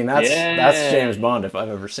 I mean, that's James Yeah. Bond if I've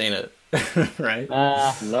ever seen it, right?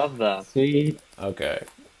 Ah, Love that. sweet. Okay,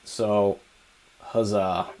 so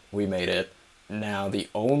huzzah, we made it. Now the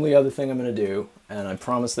only other thing I'm going to do, and I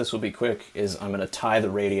promise this will be quick, is I'm going to tie the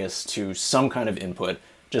radius to some kind of input,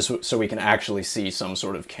 just so we can actually see some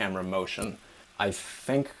sort of camera motion. I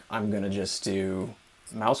think I'm going to just do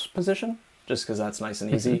mouse position, just because that's nice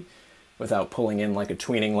and easy, without pulling in like a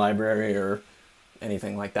tweening library or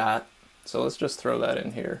anything like that. So let's just throw that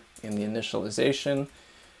in here. In the initialization,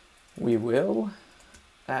 we will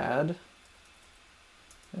add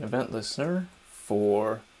an event listener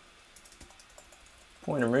for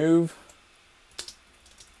pointer move.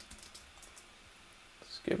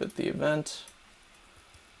 Let's give it the event.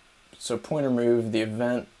 So pointer move, the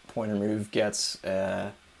event pointer move gets,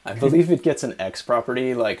 I believe it gets an X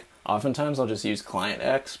property. Like oftentimes I'll just use client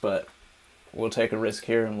X, but we'll take a risk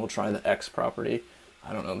here and we'll try the X property.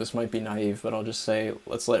 I don't know, this might be naive, but I'll just say,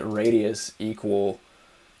 let's let radius equal,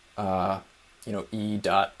 E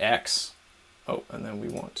dot X. Oh, and then we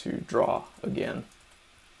want to draw again.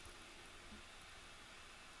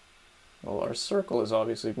 Well, our circle is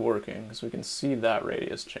obviously working because we can see that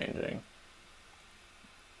radius changing.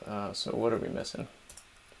 So what are we missing?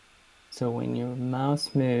 So when your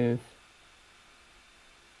mouse move,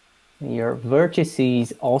 your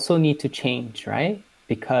vertices also need to change, right?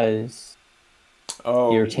 Because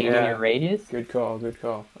you're changing your radius. Good call, good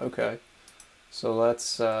call. Okay. So let's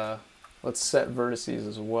set vertices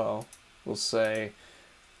as well. We'll say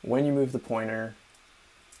when you move the pointer,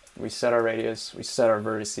 we set our radius, we set our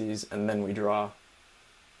vertices, and then we draw.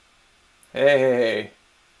 Hey!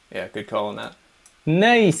 Yeah, good call on that.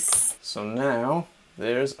 Nice! So now,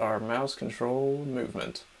 there's our mouse control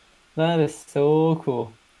movement. That is so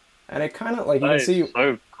cool. And it kind of, like, you That can is see,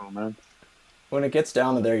 so cool, man. when it gets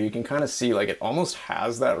down to there, you can kind of see, like, it almost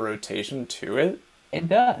has that rotation to it. It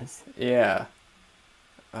does. Yeah.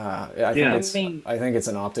 I think it's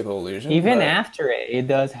an optical illusion. Even but after it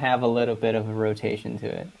does have a little bit of a rotation to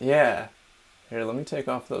it. yeah. Here, let me take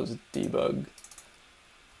off those debug.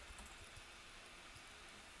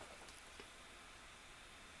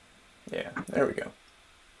 Yeah, there we go.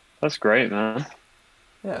 That's great, man.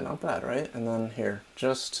 Yeah, not bad, right? And then here,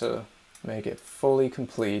 just to make it fully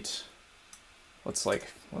complete, let's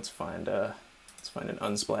find an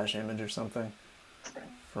unsplash image or something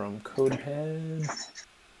from CodePad.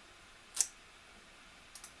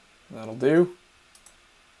 That'll do.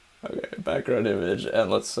 Okay, background image, and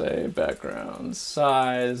let's say background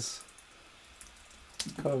size,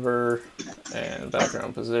 cover, and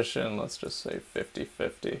background position, let's just say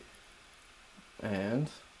 50-50. And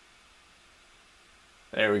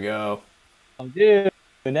there we go. Oh, dude,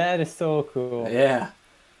 that is so cool. Yeah.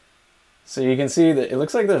 So you can see that it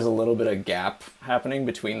looks like there's a little bit of gap happening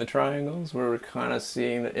between the triangles where we're kind of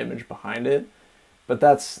seeing the image behind it. But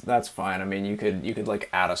that's fine. I mean, you could like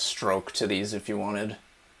add a stroke to these if you wanted.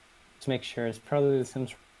 To make sure it's probably some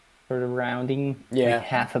sort of rounding, Yeah. like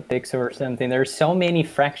half a pixel or something. There's so many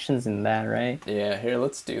fractions in that, right? Yeah, here,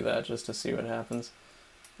 let's do that just to see what happens.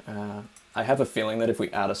 I have a feeling that if we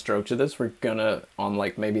add a stroke to this, we're gonna, on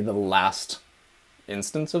like maybe the last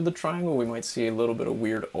instance of the triangle, we might see a little bit of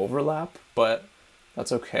weird overlap, but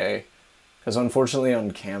that's okay. Because unfortunately on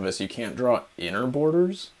Canvas, you can't draw inner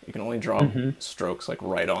borders. You can only draw strokes like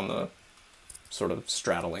right on the, sort of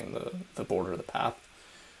straddling the border of the path.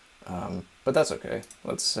 But that's okay.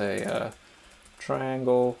 Let's say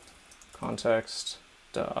triangle context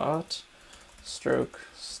dot stroke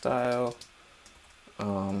style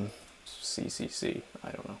CCC. I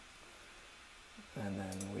don't know. And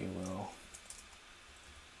then we will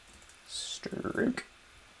stroke.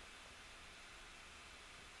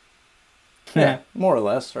 Yeah, more or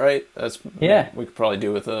less, right? We could probably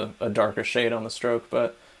do with a darker shade on the stroke,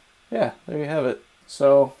 but yeah, there you have it.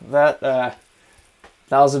 So that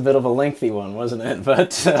was a bit of a lengthy one, wasn't it?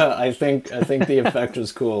 But I think the effect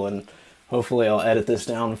was cool, and hopefully I'll edit this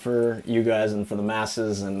down for you guys and for the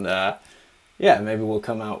masses, and yeah, maybe we'll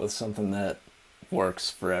come out with something that works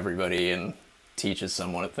for everybody and teaches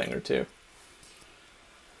someone a thing or two.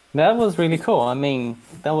 That was really cool. I mean,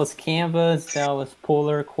 that was Canvas, that was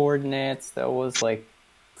polar coordinates, that was like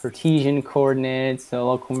Cartesian coordinates, a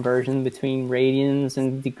little conversion between radians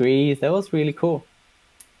and degrees. That was really cool.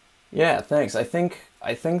 Yeah, thanks. I think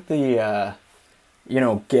the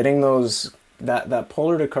getting those that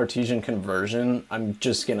polar to Cartesian conversion, I'm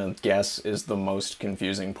just gonna guess, is the most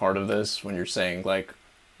confusing part of this when you're saying like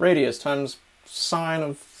radius times sine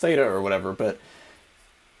of theta or whatever. But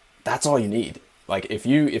that's all you need. Like if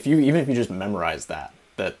you even if you just memorize that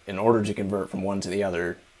in order to convert from one to the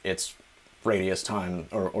other, it's radius time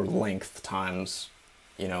or length times,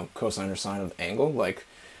 you know, cosine or sine of angle. Like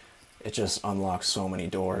it just unlocks so many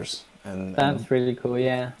doors. And That's really cool.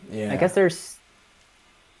 Yeah. Yeah. I guess there's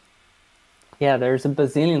a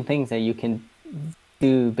bazillion things that you can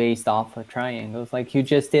do based off of triangles. Like you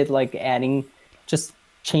just did, like just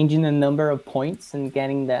changing the number of points and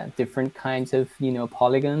getting that different kinds of, you know,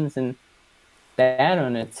 polygons, and that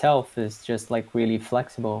on itself is just like really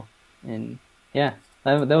flexible. And yeah,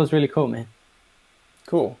 that was really cool, man.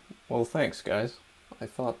 Cool. Well, thanks, guys. I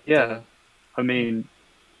thought. Yeah, I mean,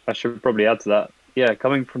 I should probably add to that. Yeah,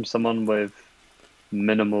 coming from someone with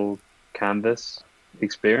minimal Canvas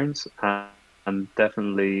experience and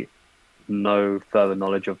definitely no further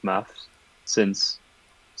knowledge of maths since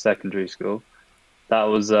secondary school, that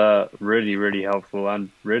was really, really helpful, and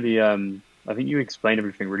really, I think you explained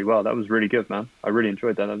everything really well. That was really good, man. I really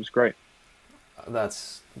enjoyed that. That was great.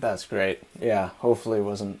 That's great. Yeah. Hopefully, it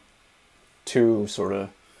wasn't too sort of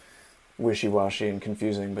wishy-washy and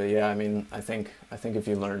confusing, but yeah, I mean, I think if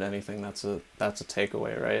you learned anything, that's a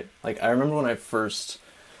takeaway, right? Like I remember when I first,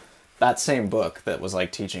 that same book that was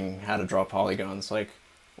like teaching how to draw polygons, like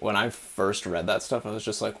when I first read that stuff, I was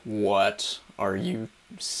just like, what are you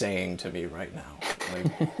saying to me right now?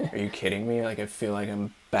 Like, are you kidding me? Like I feel like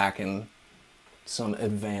I'm back in some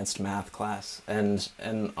advanced math class, and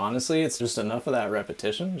honestly, it's just enough of that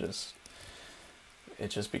repetition, it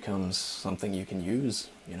just becomes something you can use,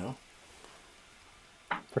 you know?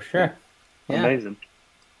 For sure. Yeah. Amazing.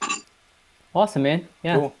 Awesome, man.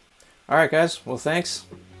 Yeah. Cool. All right, guys. Well, thanks.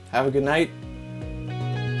 Have a good night.